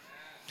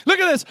 Look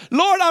at this.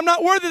 Lord, I'm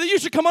not worthy that you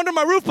should come under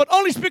my roof, but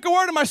only speak a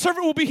word and my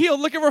servant will be healed.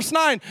 Look at verse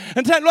 9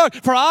 and 10. Look,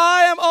 for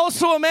I am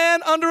also a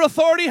man under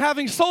authority,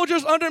 having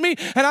soldiers under me.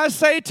 And I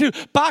say to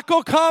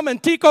Paco, come,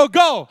 and Tico,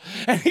 go.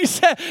 And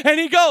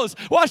he goes.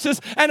 Watch this.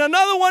 And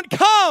another one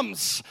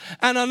comes,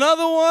 and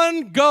another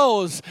one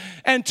goes.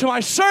 And to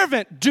my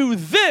servant, do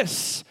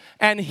this.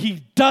 And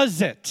he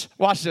does it.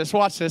 Watch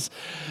this.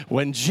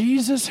 When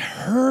Jesus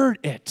heard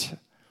it,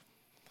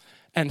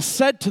 and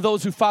said to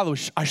those who follow,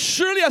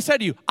 surely I said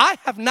to you, I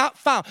have not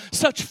found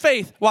such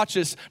faith, watch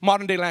this,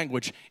 modern day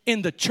language,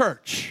 in the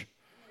church.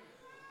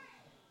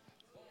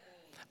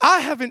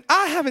 I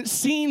haven't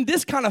seen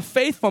this kind of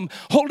faith from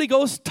Holy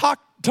Ghost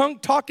tongue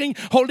talking,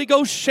 Holy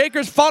Ghost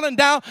shakers falling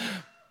down,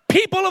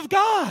 people of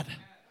God.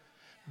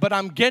 But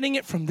I'm getting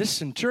it from this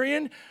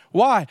centurion.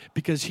 Why?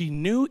 Because he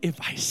knew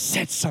if I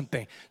said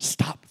something,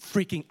 stop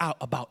freaking out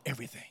about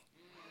everything.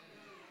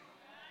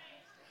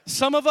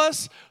 Some of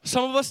us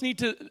need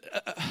to.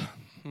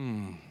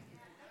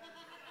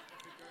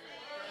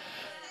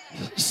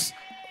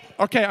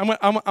 Okay,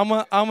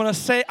 I'm gonna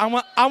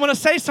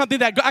say something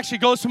that actually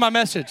goes to my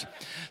message.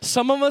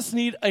 Some of us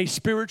need a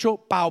spiritual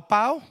pow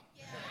pow.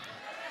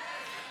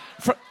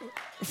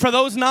 For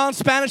those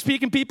non-Spanish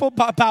speaking people,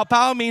 pow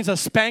pow means a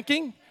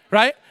spanking,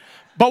 right?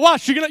 But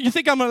watch, you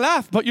think I'm gonna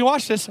laugh, but you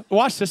watch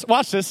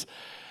this.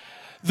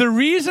 The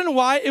reason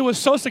why it was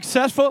so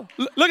successful,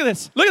 look at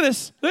this. I'm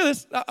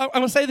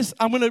going to say this.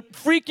 I'm going to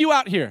freak you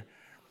out here.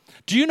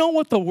 Do you know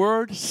what the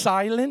word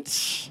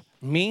silence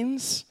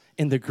means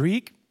in the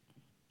Greek?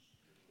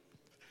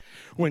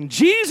 When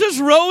Jesus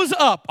rose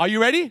up, are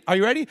you ready?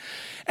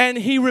 And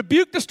he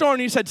rebuked the storm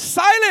and he said,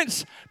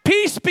 silence,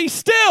 peace, be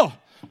still.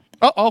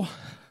 Uh-oh.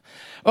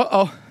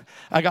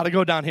 I got to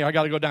go down here.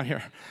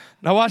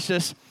 Now watch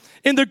this.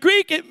 In the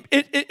Greek,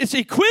 it's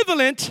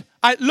equivalent,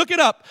 look it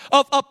up,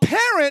 of a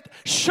parent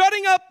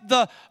shutting up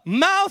the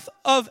mouth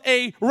of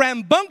a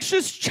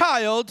rambunctious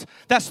child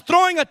that's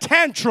throwing a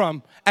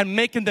tantrum and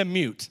making them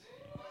mute.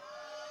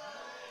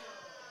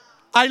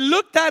 I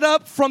looked that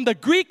up from the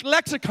Greek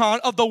lexicon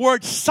of the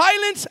word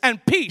silence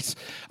and peace.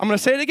 I'm going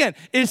to say it again.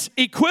 It's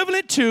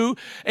equivalent to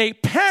a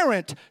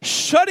parent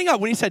shutting up.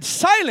 When he said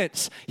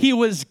silence, he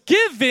was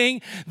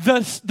giving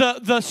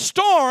the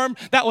storm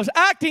that was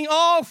acting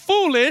all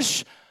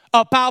foolish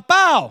a pow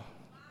pow.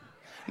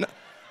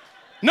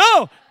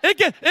 No, it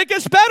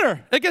gets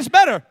better. It gets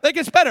better. It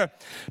gets better.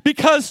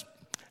 Because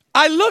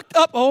I looked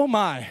up,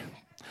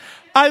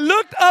 I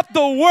looked up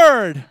the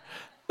word.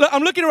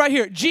 I'm looking right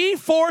here,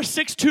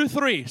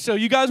 G4623. So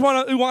you guys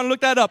want to look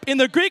that up. In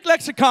the Greek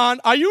lexicon,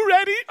 are you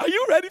ready? Are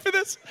you ready for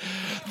this?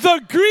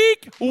 The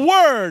Greek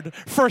word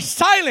for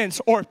silence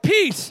or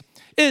peace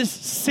is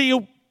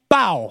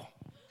siopao.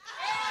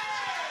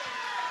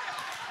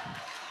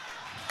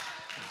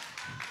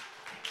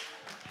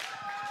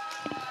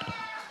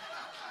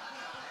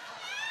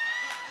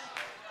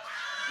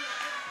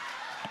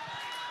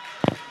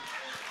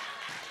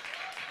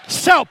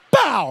 So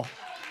bow,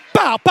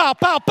 bow, bow,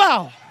 bow,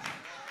 bow.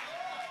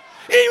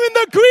 Even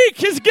the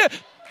Greek is good.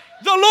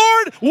 The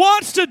Lord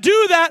wants to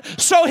do that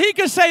so he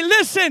can say,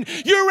 listen,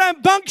 you're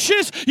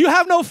rambunctious. You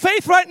have no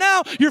faith right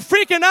now. You're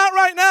freaking out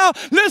right now.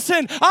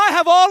 Listen, I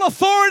have all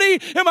authority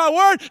in my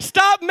word.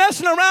 Stop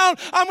messing around.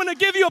 I'm going to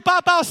give you a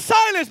pow-pow.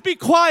 Silence. Be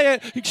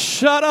quiet.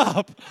 Shut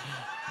up.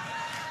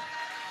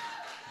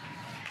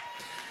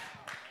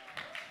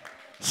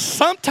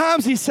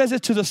 Sometimes he says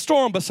it to the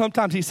storm, but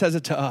sometimes he says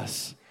it to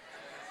us.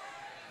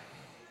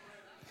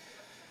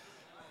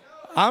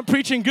 I'm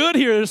preaching good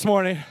here this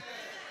morning.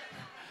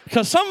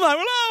 Because some are like,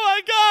 oh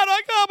my God,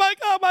 my God, my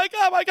God, my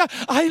God, my God.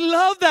 I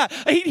love that.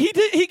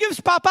 He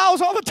gives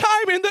papaos all the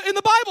time in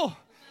the Bible.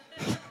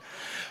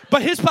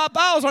 But his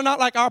papaos are not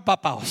like our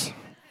papaos.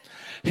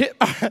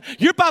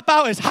 Your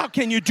papao is, how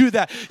can you do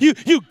that?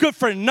 You good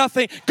for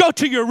nothing. Go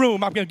to your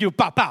room. I'm going to give you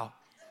a papao.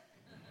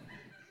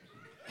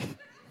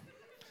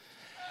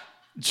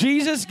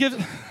 Jesus gives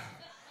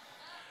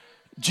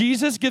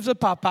a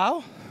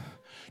papao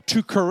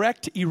to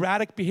correct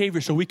erratic behavior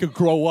so we could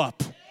grow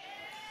up.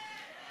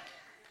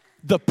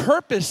 The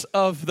purpose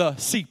of the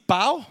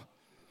sipao,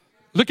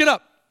 look it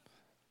up.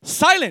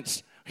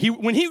 Silence.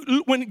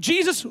 When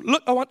Jesus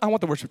look, I want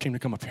the worship team to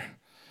come up here.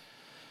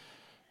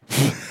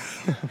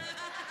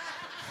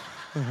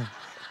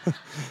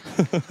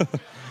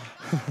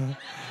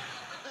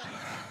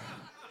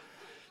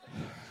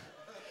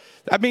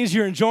 That means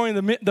you're enjoying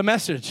the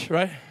message,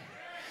 right?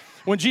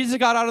 When Jesus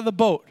got out of the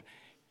boat,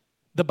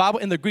 the Bible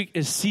in the Greek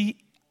is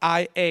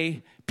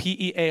C-I-A-P-E-A-O,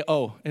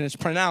 and it's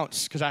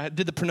pronounced, because I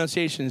did the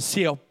pronunciation,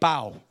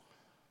 siopao.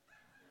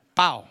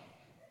 Pow.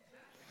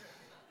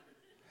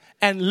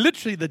 And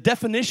literally the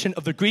definition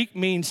of the Greek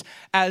means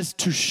as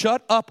to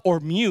shut up or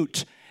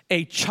mute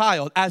a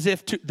child, as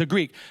if the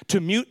Greek, to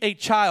mute a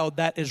child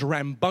that is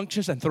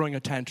rambunctious and throwing a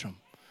tantrum.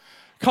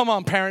 Come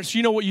on, parents,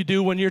 you know what you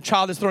do when your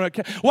child is throwing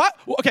a what?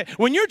 Okay,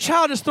 when your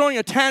child is throwing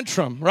a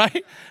tantrum,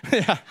 right?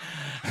 Yeah.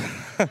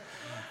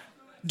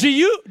 Do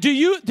you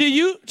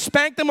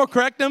spank them or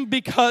correct them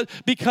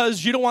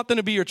because you don't want them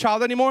to be your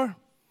child anymore?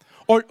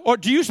 Or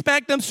do you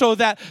spank them so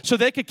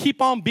they could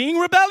keep on being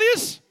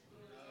rebellious?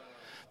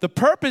 The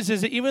purpose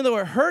is that even though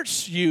it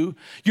hurts you,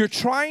 you're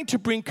trying to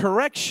bring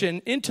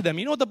correction into them.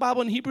 You know what the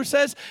Bible in Hebrew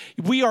says?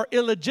 We are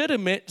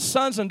illegitimate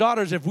sons and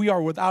daughters if we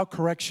are without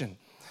correction.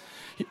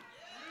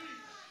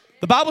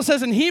 The Bible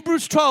says in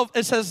Hebrews 12,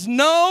 it says,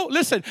 no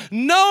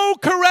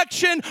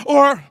correction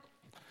or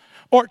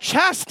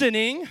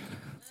chastening.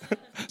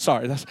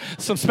 Sorry, that's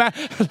some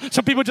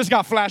people just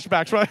got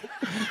flashbacks, right?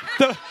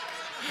 They're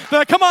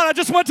like, come on, I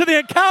just went to the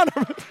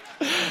encounter.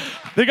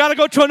 They got to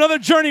go to another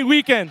journey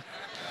weekend.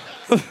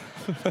 They're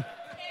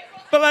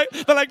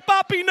like,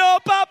 papi, no,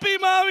 papi,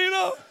 mommy,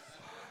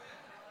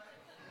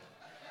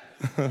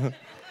 no.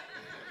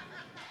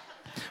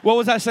 What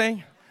was I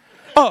saying?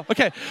 Oh,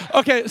 okay,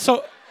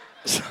 so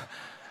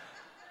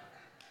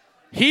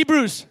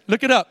Hebrews,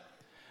 look it up.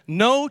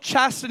 No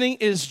chastening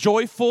is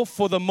joyful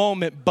for the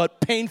moment,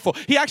 but painful.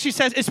 He actually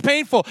says it's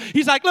painful.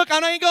 He's like, look,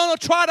 I ain't going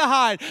to try to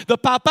hide. The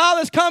papal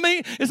that's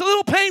coming is a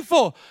little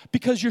painful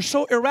because you're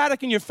so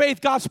erratic in your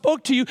faith. God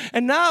spoke to you,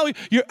 and now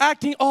you're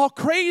acting all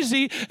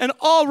crazy and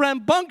all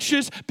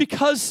rambunctious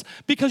because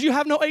you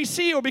have no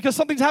AC or because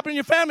something's happened in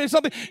your family or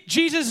something.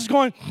 Jesus is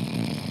going,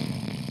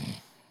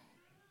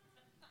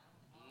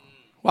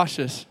 watch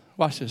this.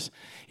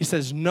 He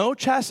says, no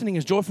chastening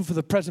is joyful for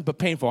the present, but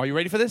painful. Are you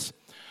ready for this?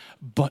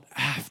 But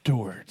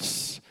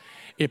afterwards,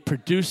 it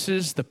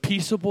produces the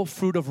peaceable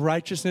fruit of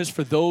righteousness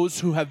for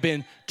those who have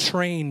been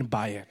trained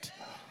by it.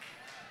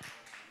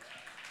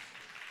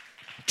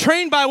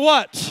 Trained by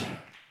what?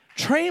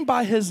 Trained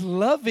by his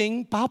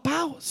loving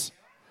pow-pows.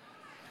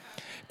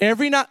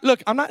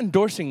 Look, I'm not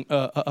endorsing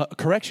a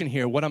correction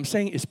here. What I'm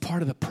saying is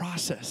part of the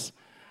process.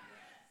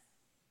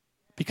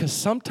 Because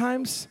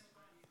sometimes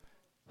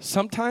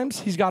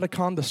he's got to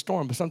calm the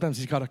storm, but sometimes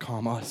he's got to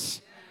calm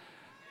us.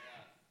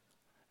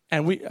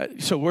 And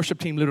so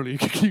worship team, literally,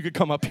 you could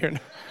come up here now.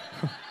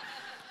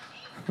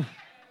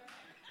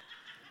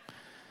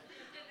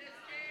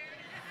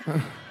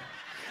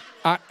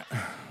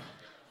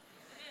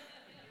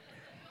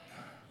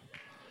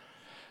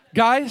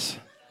 Guys,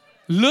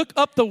 look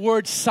up the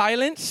word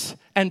silence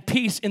and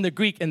peace in the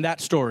Greek in that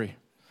story.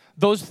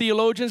 Those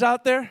theologians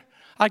out there,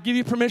 I give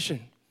you permission.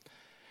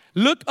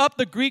 Look up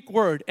the Greek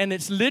word, and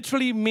it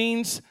literally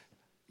means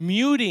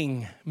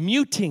muting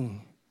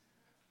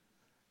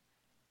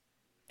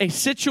a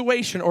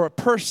situation or a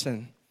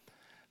person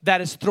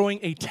that is throwing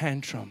a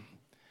tantrum.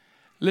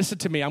 Listen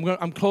to me.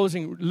 I'm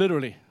closing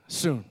literally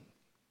soon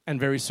and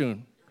very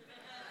soon.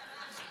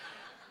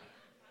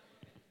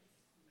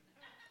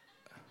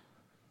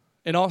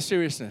 In all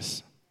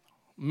seriousness,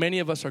 many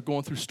of us are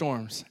going through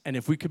storms, and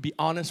if we could be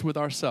honest with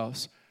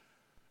ourselves,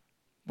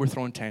 we're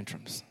throwing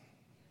tantrums.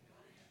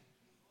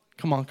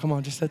 Come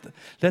on, just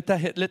let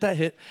that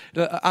hit.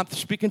 I'm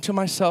speaking to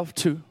myself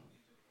too.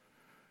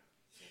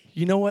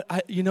 You know what?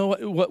 Remember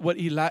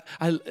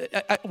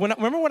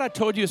when I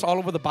told you it's all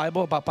over the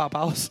Bible about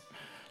papaos?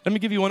 Let me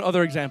give you one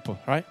other example,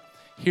 right?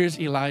 Here's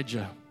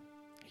Elijah.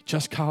 He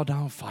just called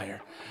down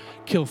fire,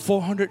 killed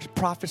 400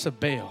 prophets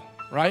of Baal,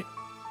 right?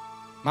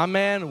 My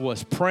man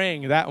was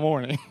praying that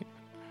morning.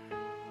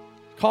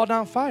 Called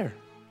down fire.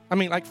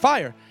 Like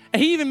fire. And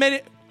he even made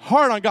it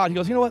hard on God. He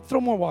goes, you know what? Throw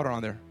more water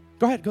on there.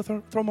 Go ahead, go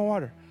throw more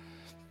water.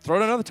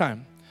 Throw it another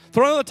time.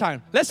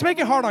 Let's make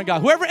it hard on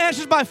God. Whoever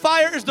answers by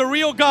fire is the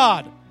real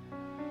God.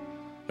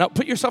 Now,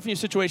 put yourself in your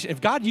situation. If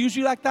God used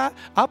you like that,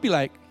 I'll be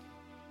like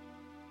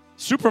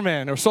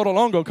Superman or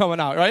Sotolongo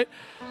coming out, right?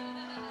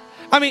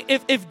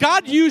 If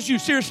God used you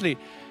seriously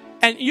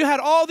and you had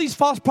all these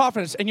false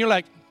prophets and you're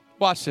like,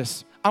 watch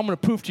this. I'm going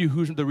to prove to you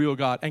who's the real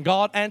God. And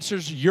God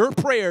answers your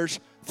prayers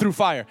through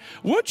fire.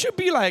 Wouldn't you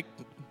be like,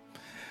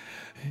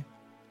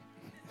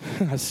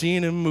 I've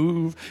seen him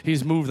move.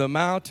 He's moved the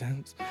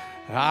mountains.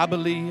 I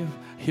believe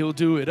he'll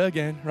do it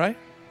again, right?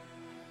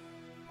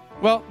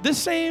 Well, this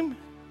same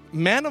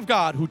man of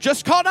God who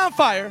just called down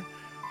fire,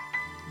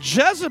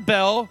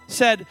 Jezebel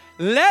said,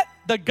 let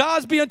the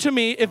gods be unto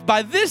me if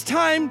by this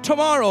time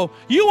tomorrow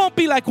you won't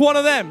be like one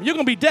of them. You're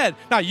going to be dead.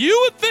 Now, you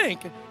would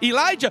think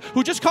Elijah,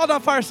 who just called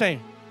down fire,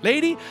 saying,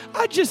 lady,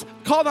 I just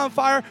called on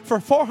fire for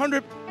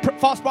 400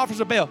 false prophets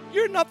of Baal.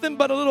 You're nothing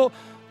but a little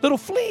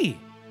flea.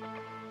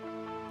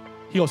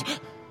 He goes,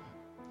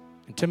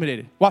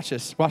 intimidated. Watch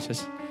this.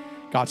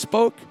 God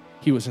spoke.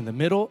 He was in the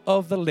middle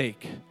of the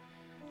lake,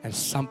 and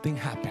something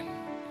happened,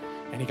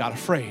 and he got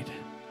afraid.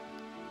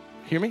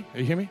 Hear me?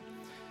 You hear me?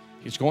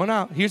 He's going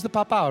out. Here's the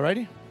papao,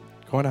 ready?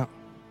 Going out.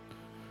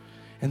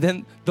 And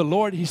then the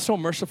Lord, he's so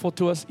merciful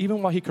to us.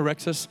 Even while he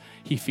corrects us,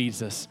 he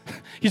feeds us.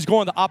 He's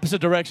going the opposite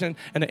direction,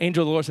 and the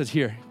angel of the Lord says,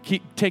 here,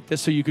 take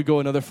this so you could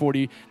go another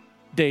 40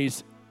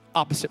 days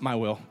opposite my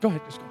will. Go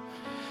ahead, just go.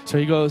 So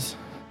he goes,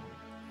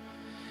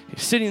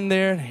 he's sitting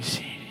there, and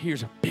he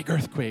hears a big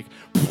earthquake.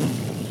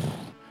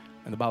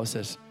 And the Bible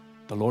says,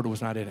 the Lord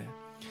was not in it.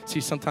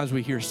 See, sometimes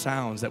we hear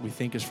sounds that we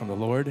think is from the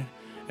Lord, and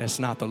it's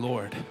not the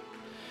Lord.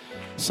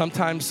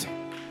 Sometimes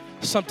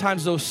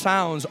those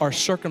sounds are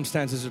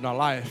circumstances in our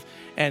life,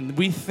 and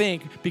we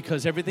think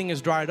because everything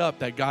is dried up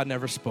that God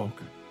never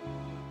spoke.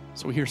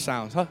 So we hear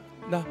sounds. No,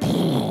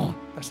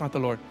 that's not the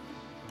Lord.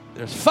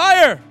 There's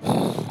fire,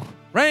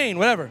 rain,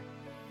 whatever.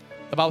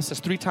 The Bible says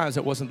 3 times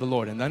it wasn't the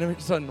Lord, and then all of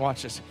a sudden,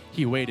 watch this,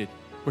 he waited.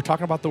 We're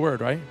talking about the word,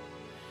 right?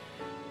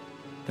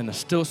 Then a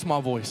still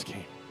small voice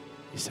came.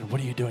 He said,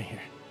 what are you doing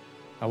here?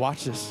 Now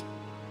watch this.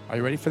 Are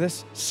you ready for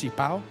this?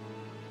 Sipao.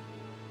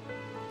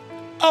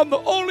 I'm the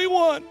only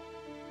one.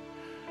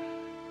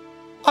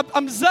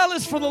 I'm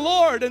zealous for the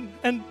Lord.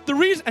 And the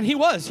reason,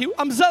 and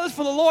I'm zealous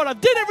for the Lord. I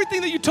did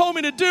everything that you told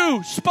me to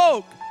do.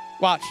 Spoke.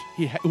 Watch.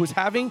 He was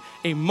having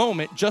a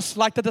moment just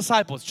like the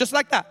disciples. Just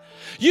like that.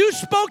 You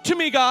spoke to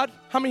me, God.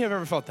 How many have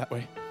ever felt that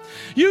way?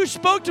 You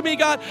spoke to me,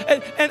 God,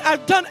 and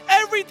I've done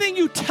everything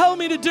you tell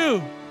me to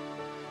do.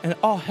 And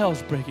all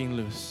hell's breaking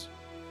loose.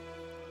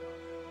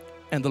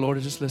 And the Lord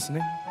is just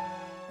listening.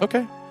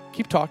 Okay,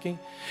 keep talking.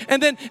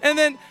 And then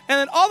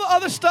all the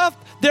other stuff,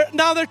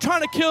 they're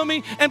trying to kill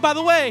me. And by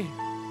the way,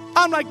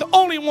 I'm like the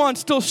only one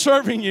still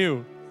serving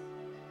you.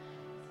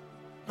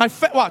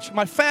 Watch,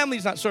 my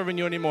family's not serving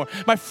you anymore.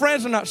 My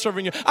friends are not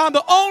serving you. I'm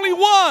the only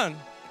one.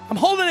 I'm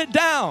holding it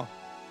down.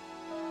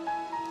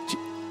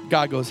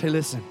 God goes, hey,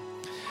 listen.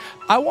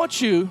 I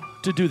want you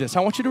to do this.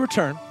 I want you to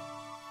return.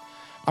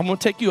 I'm going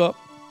to take you up.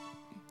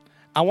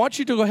 I want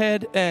you to go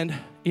ahead and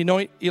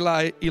anoint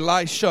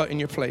Elisha in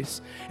your place.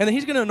 And then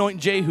he's going to anoint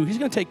Jehu. He's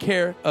going to take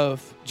care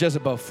of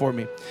Jezebel for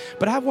me.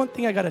 But I have one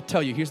thing I got to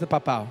tell you. Here's the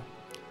papao.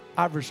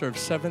 I've reserved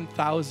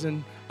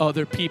 7,000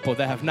 other people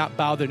that have not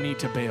bowed their knee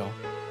to Baal.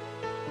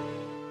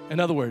 In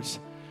other words,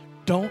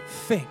 don't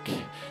think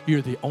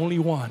you're the only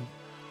one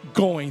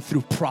going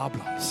through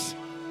problems.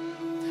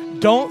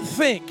 Don't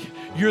think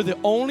you're the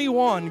only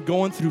one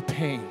going through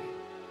pain.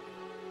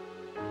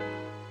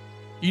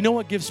 You know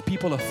what gives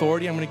people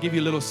authority? I'm going to give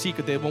you a little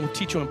secret that won't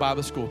teach you in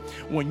Bible school.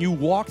 When you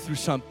walk through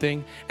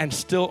something and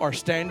still are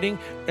standing,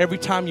 every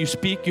time you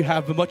speak, you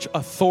have much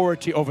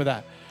authority over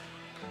that.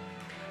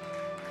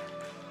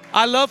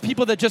 I love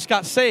people that just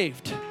got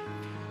saved.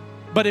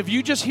 But if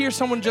you just hear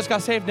someone just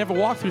got saved, never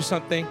walked through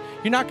something,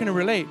 you're not going to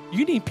relate.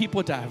 You need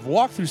people that have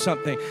walked through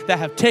something, that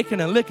have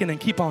taken a licking and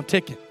keep on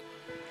ticking.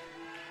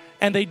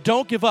 and they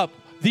don't give up.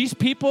 These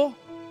people,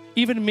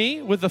 even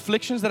me, with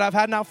afflictions that I've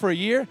had now for a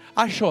year,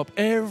 I show up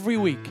every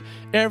week,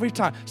 every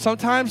time.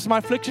 Sometimes my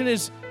affliction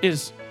is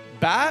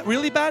bad,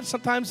 really bad.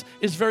 Sometimes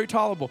it's very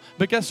tolerable.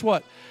 But guess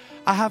what?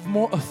 I have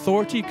more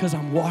authority because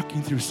I'm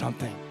walking through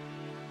something.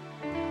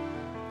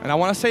 And I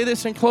want to say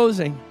this in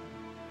closing,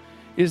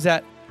 is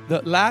that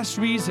the last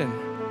reason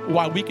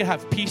why we can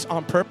have peace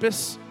on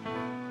purpose,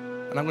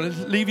 and I'm going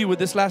to leave you with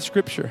this last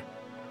scripture.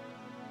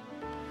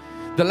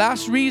 The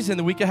last reason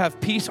that we can have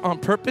peace on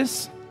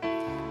purpose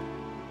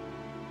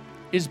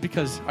is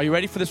because, are you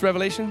ready for this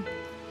revelation?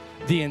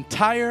 The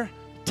entire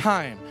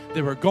time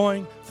they were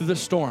going through the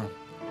storm,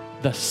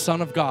 the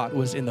Son of God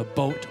was in the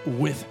boat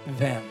with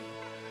them.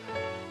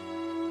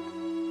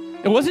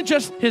 It wasn't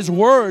just his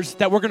words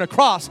that we're going to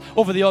cross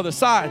over the other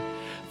side.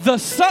 The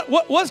Son,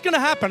 what's going to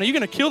happen? Are you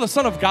going to kill the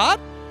Son of God?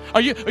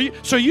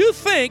 So you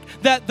think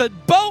that the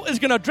boat is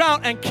going to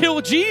drown and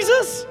kill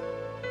Jesus?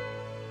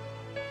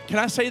 Can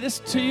I say this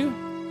to you?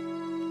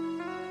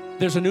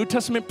 There's a New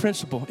Testament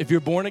principle. If you're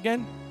born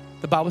again,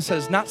 the Bible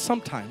says not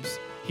sometimes,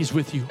 he's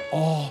with you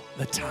all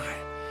the time.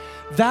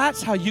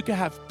 That's how you can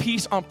have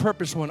peace on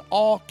purpose when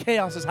all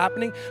chaos is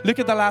happening. Look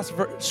at the last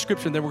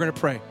scripture, and then we're going to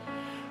pray.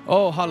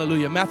 Oh,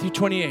 hallelujah. Matthew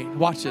 28.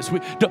 Watch this.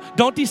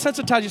 Don't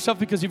desensitize yourself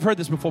because you've heard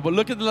this before, but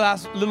look at the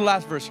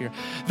last verse here.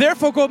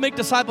 Therefore, go make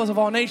disciples of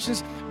all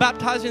nations,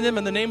 baptizing them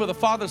in the name of the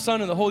Father,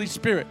 Son, and the Holy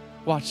Spirit.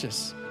 Watch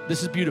this.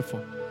 This is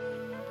beautiful.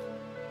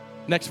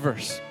 Next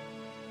verse.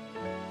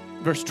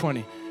 Verse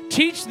 20.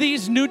 Teach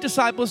these new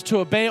disciples to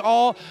obey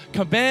all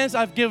commands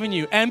I've given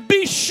you. And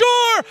be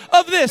sure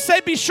of this.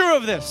 Say, be sure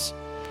of this.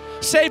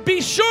 Say,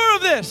 be sure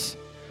of this.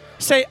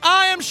 Say,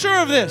 I am sure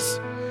of this.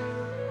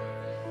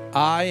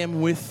 I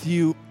am with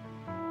you.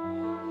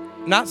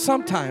 Not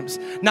sometimes.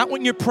 Not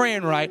when you're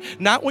praying right.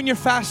 Not when you're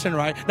fasting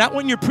right. Not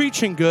when you're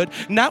preaching good.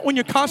 Not when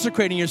you're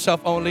consecrating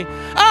yourself only.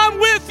 I'm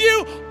with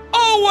you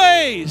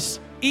always,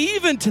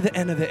 even to the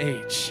end of the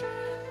age.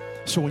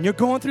 So when you're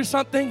going through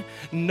something,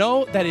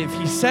 know that if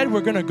he said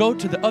we're going to go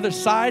to the other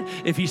side,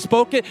 if he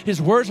spoke it,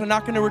 his words are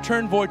not going to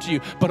return void to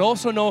you. But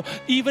also know,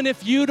 even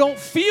if you don't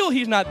feel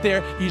he's not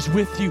there, he's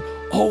with you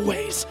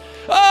always.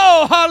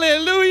 Oh,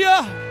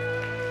 hallelujah.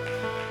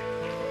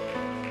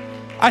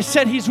 I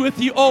said he's with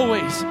you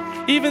always,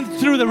 even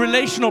through the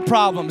relational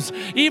problems,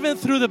 even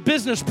through the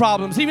business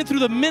problems, even through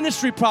the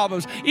ministry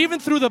problems, even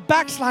through the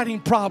backsliding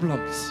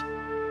problems.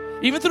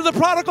 Even through the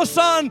prodigal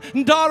son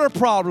and daughter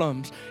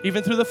problems,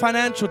 even through the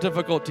financial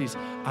difficulties,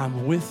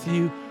 I'm with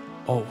you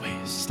always.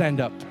 Stand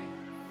up.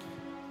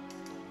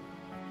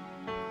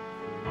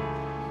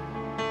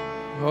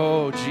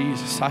 Oh,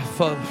 Jesus, I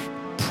feel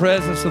the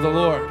presence of the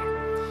Lord.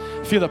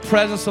 I feel the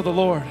presence of the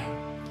Lord.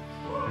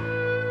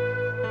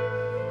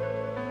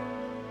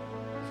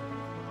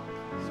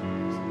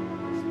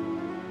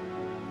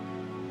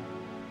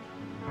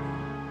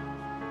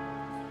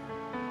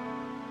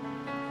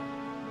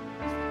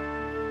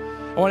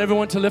 I want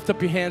everyone to lift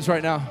up your hands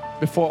right now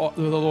before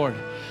the Lord.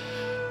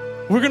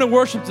 We're going to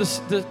worship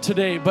this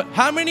today, but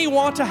how many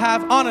want to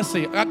have,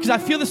 honestly, because I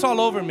feel this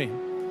all over me,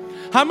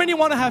 how many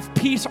want to have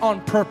peace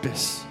on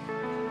purpose?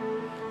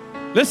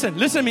 Listen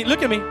to me,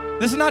 look at me.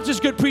 This is not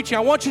just good preaching.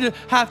 I want you to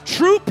have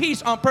true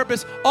peace on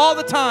purpose all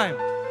the time.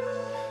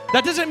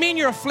 That doesn't mean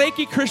you're a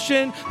flaky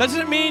Christian. That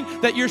doesn't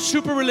mean that you're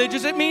super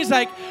religious. It means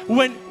like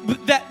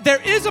that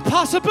there is a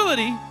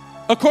possibility,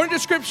 according to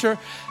Scripture,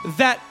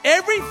 that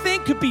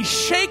everything could be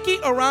shaky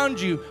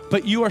around you,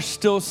 but you are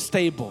still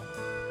stable.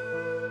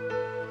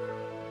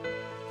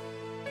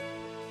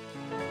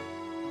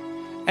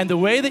 And the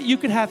way that you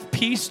can have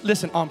peace,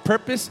 listen, on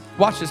purpose,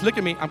 watch this, look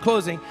at me, I'm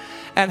closing,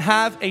 and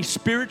have a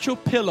spiritual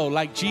pillow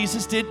like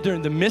Jesus did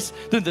during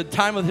the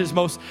time of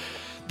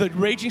the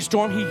raging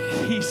storm.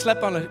 He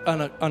slept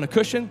on a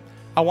cushion.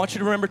 I want you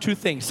to remember two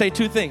things. Say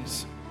two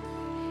things.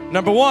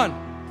 Number one.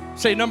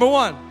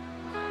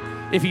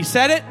 If he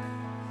said it,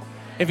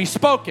 if he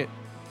spoke it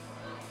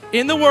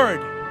in the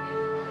word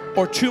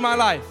or to my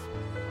life,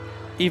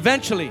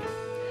 eventually,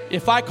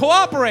 if I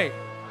cooperate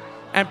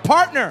and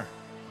partner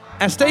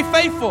and stay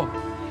faithful,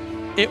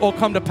 it will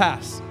come to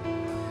pass.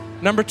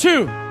 Number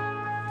two,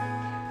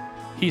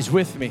 he's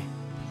with me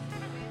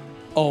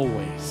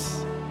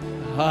always.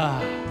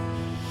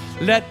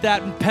 Let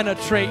that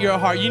penetrate your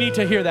heart. You need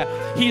to hear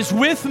that. He's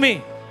with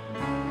me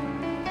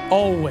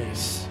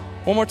always.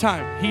 One more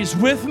time. He's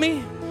with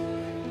me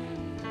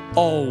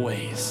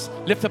always.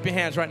 Lift up your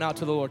hands right now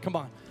to the Lord. Come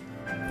on.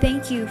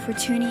 Thank you for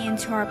tuning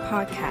into our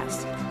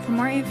podcast. For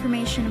more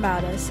information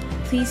about us,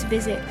 please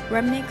visit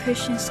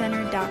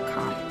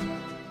remnantchristiancenter.com.